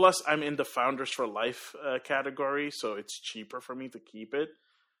 Plus, I'm in the Founders for Life category, so it's cheaper for me to keep it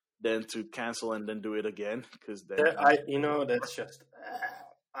than to cancel and then do it again. Because then that's just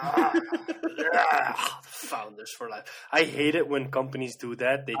Founders for Life. I hate it when companies do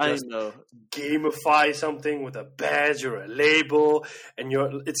that. They just gamify something with a badge or a label, and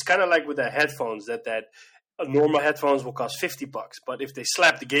it's kind of like with the headphones that normal headphones will cost $50, but if they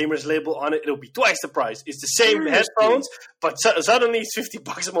slap the gamer's label on it, it'll be twice the price. It's the same headphones, but suddenly it's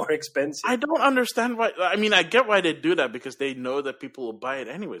 $50 more expensive. I don't understand why. I mean, I get why they do that because they know that people will buy it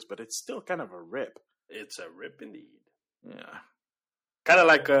anyways, but it's still kind of a rip. It's a rip indeed. Yeah. Kind of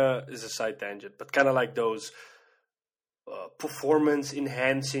like, it's a side tangent, but kind of like those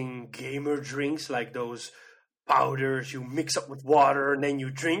performance-enhancing gamer drinks, like those powders you mix up with water and then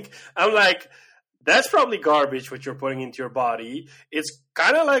you drink. I'm like, that's probably garbage what you're putting into your body. It's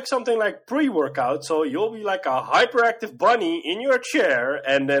kind of like something like pre-workout, so you'll be like a hyperactive bunny in your chair,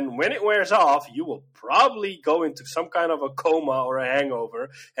 and then when it wears off, you will probably go into some kind of a coma or a hangover,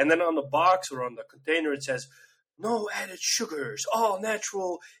 and then on the box or on the container it says, no added sugars, all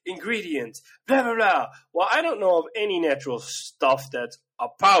natural ingredients, blah, blah, blah. Well, I don't know of any natural stuff that's a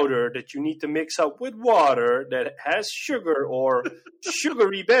powder that you need to mix up with water that has sugar or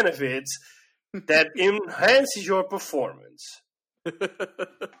sugary benefits that enhances your performance.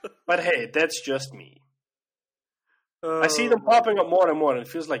 But hey, that's just me. I see them popping up more and more, and it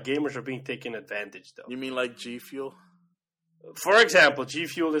feels like gamers are being taken advantage, though. You mean like G Fuel? For example, G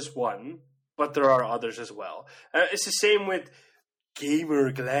Fuel is one, but there are others as well. It's the same with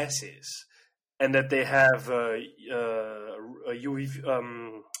gamer glasses, and that they have UV...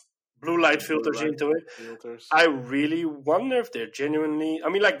 blue light filters into it. I really wonder if they're genuinely... I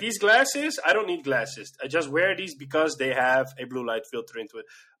mean, like these glasses, I don't need glasses. I just wear these because they have a blue light filter into it.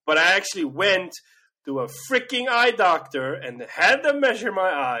 But I actually went to a freaking eye doctor and had them measure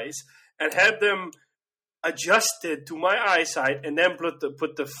my eyes and had them adjusted to my eyesight and then put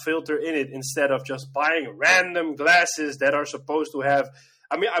the filter in it instead of just buying random glasses that are supposed to have...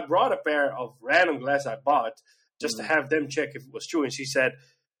 I mean, I brought a pair of random glasses I bought just to have them check if it was true. And she said...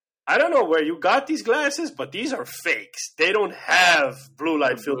 I don't know where you got these glasses, but these are fakes. They don't have blue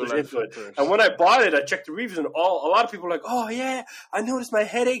light filters into it. And when I bought it, I checked the reviews, and a lot of people were like, "Oh yeah, I noticed my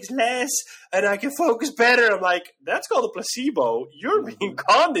headaches less, and I can focus better." I'm like, "That's called a placebo. You're being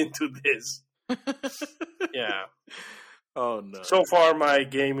conned into this." Yeah. Oh no. So far, my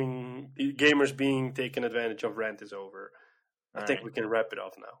gamers being taken advantage of rant is over. I think we can wrap it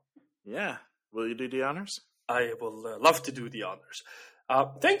off now. Yeah. Will you do the honors? I will love to do the honors.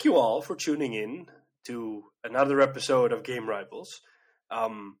 Thank you all for tuning in to another episode of Game Rivals.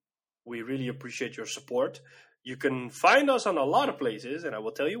 We really appreciate your support. You can find us on a lot of places, and I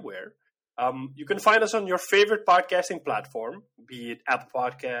will tell you where. You can find us on your favorite podcasting platform, be it Apple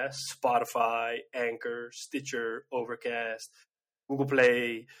Podcasts, Spotify, Anchor, Stitcher, Overcast, Google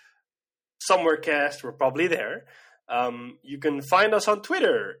Play, Somewherecast. We're probably there. You can find us on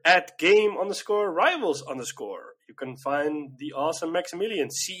Twitter at @game_rivals_. You can find the awesome Maximilian,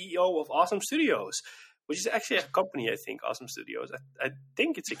 CEO of Awesome Studios, which is actually a company, I think, Awesome Studios. I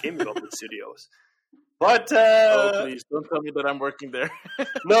think it's a game development studios. But please don't tell me that I'm working there.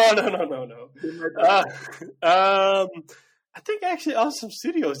 No. I think actually Awesome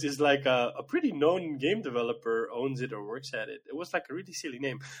Studios is like a pretty known game developer owns it or works at it. It was like a really silly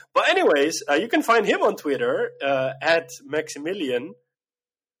name. But anyways, you can find him on Twitter at Maximilian.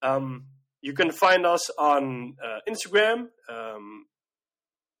 You can find us on Instagram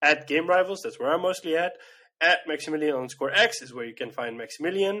at Game Rivals. That's where I'm mostly at. At Maximilian_X is where you can find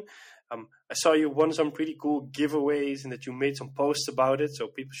Maximilian. I saw you won some pretty cool giveaways and that you made some posts about it, so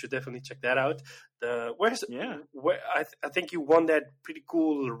people should definitely check that out. I think you won that pretty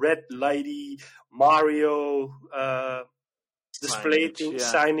cool red lighty Mario display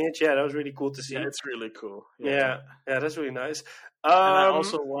signage. Yeah, that was really cool to see. Yeah, it's really cool. Yeah, that's really nice. And I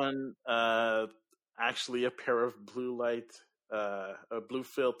also won actually a pair of blue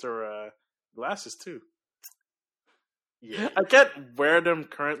filter glasses too. Yeah, I can't wear them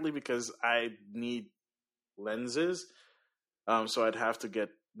currently because I need lenses. So I'd have to get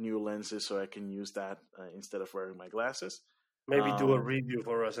new lenses so I can use that instead of wearing my glasses. Maybe do a review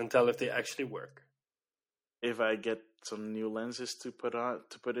for us and tell if they actually work. If I get some new lenses to put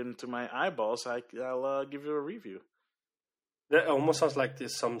into my eyeballs, I'll give you a review. That almost sounds like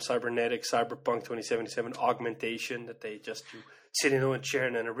some cybernetic Cyberpunk 2077 augmentation that they just sit in a chair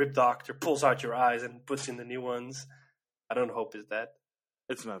and then a rib doctor pulls out your eyes and puts in the new ones. I don't hope it's that.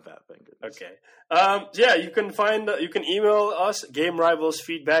 It's not that, thank goodness. Okay. You can email us,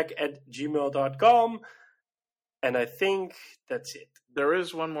 gamerivalsfeedback@gmail.com. And I think that's it. There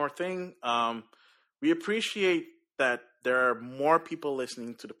is one more thing. We appreciate that there are more people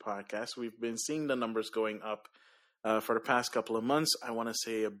listening to the podcast. We've been seeing the numbers going up for the past couple of months. I want to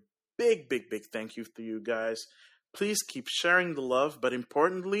say a big, big, big thank you to you guys. Please keep sharing the love, but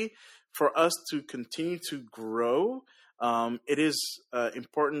importantly, for us to continue to grow, it is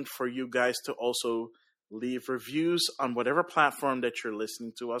important for you guys to also leave reviews on whatever platform that you're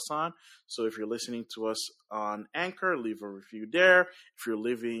listening to us on. So if you're listening to us on Anchor, leave a review there. If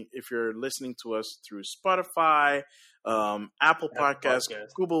you're listening to us through Spotify, Apple Podcasts,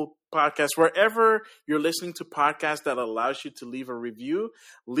 Google Podcasts, wherever you're listening to podcasts that allows you to leave a review,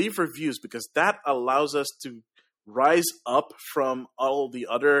 leave reviews, because that allows us to rise up from all the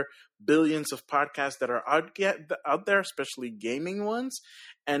other billions of podcasts that are out there, especially gaming ones,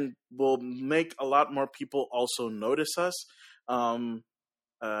 and will make a lot more people also notice us. And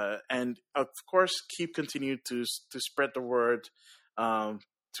of course, continue to spread the word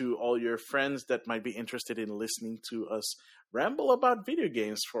to all your friends that might be interested in listening to us ramble about video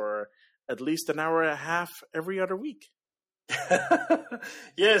games for at least an hour and a half every other week.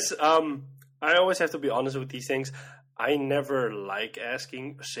 Yes, I always have to be honest with these things. I never like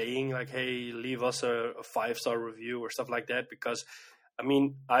saying like, hey, leave us a 5-star review or stuff like that, because I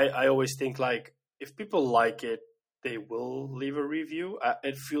mean, I always think like, if people like it, they will leave a review.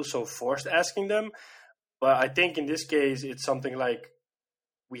 It feels so forced asking them, but I think in this case, it's something like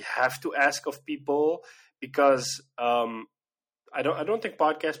we have to ask of people, because I don't think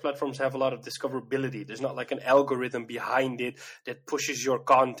podcast platforms have a lot of discoverability. There's not like an algorithm behind it that pushes your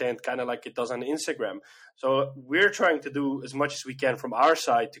content kind of like it does on Instagram. So we're trying to do as much as we can from our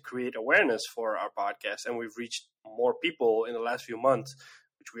side to create awareness for our podcast, and we've reached more people in the last few months,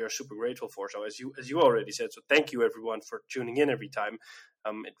 which we are super grateful for. So as you already said, so thank you everyone for tuning in every time.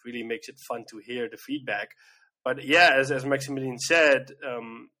 It really makes it fun to hear the feedback. But yeah, as Maximilian said,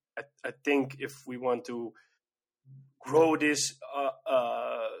 I think if we want to grow this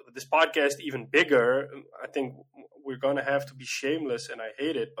podcast even bigger, I think we're going to have to be shameless, and I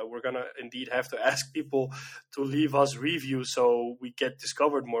hate it, but we're going to indeed have to ask people to leave us reviews so we get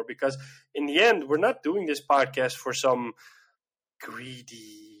discovered more, because in the end, we're not doing this podcast for some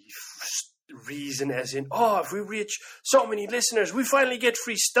greedy reason, as in, if we reach so many listeners, we finally get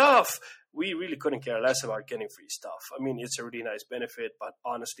free stuff. We really couldn't care less about getting free stuff. I mean, it's a really nice benefit, but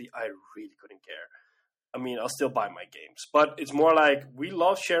honestly, I really couldn't care. I mean, I'll still buy my games, but it's more like we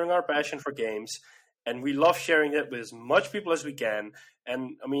love sharing our passion for games, and we love sharing it with as much people as we can.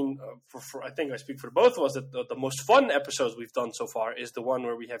 And I mean, I think I speak for both of us that the most fun episodes we've done so far is the one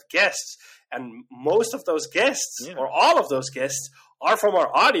where we have guests, and most of those guests, or all of those guests, are from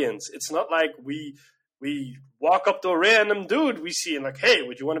our audience. It's not like we walk up to a random dude we see and like, hey,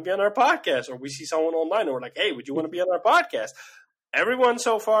 would you want to be on our podcast? Or we see someone online and we're like, hey, would you want to be on our podcast? Everyone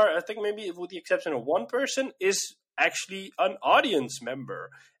so far, I think maybe with the exception of one person, is actually an audience member.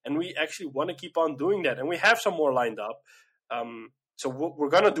 And we actually want to keep on doing that. And we have some more lined up. So we're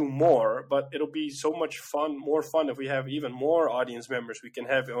going to do more, but it'll be so much more fun if we have even more audience members we can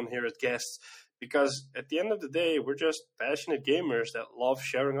have on here as guests. Because at the end of the day, we're just passionate gamers that love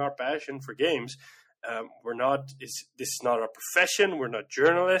sharing our passion for games. This is not our profession. We're not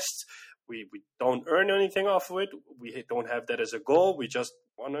journalists. We don't earn anything off of it. We don't have that as a goal. We just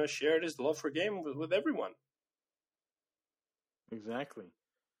want to share this love for game with everyone. Exactly.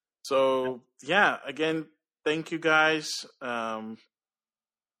 So, again, thank you guys.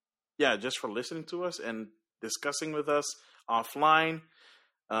 Just for listening to us and discussing with us offline,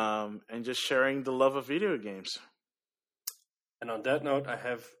 and just sharing the love of video games. And on that note, I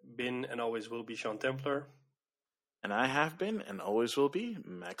have been and always will be Sean Templar. And I have been and always will be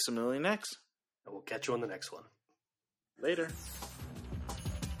Maximilian X. And we'll catch you on the next one. Later.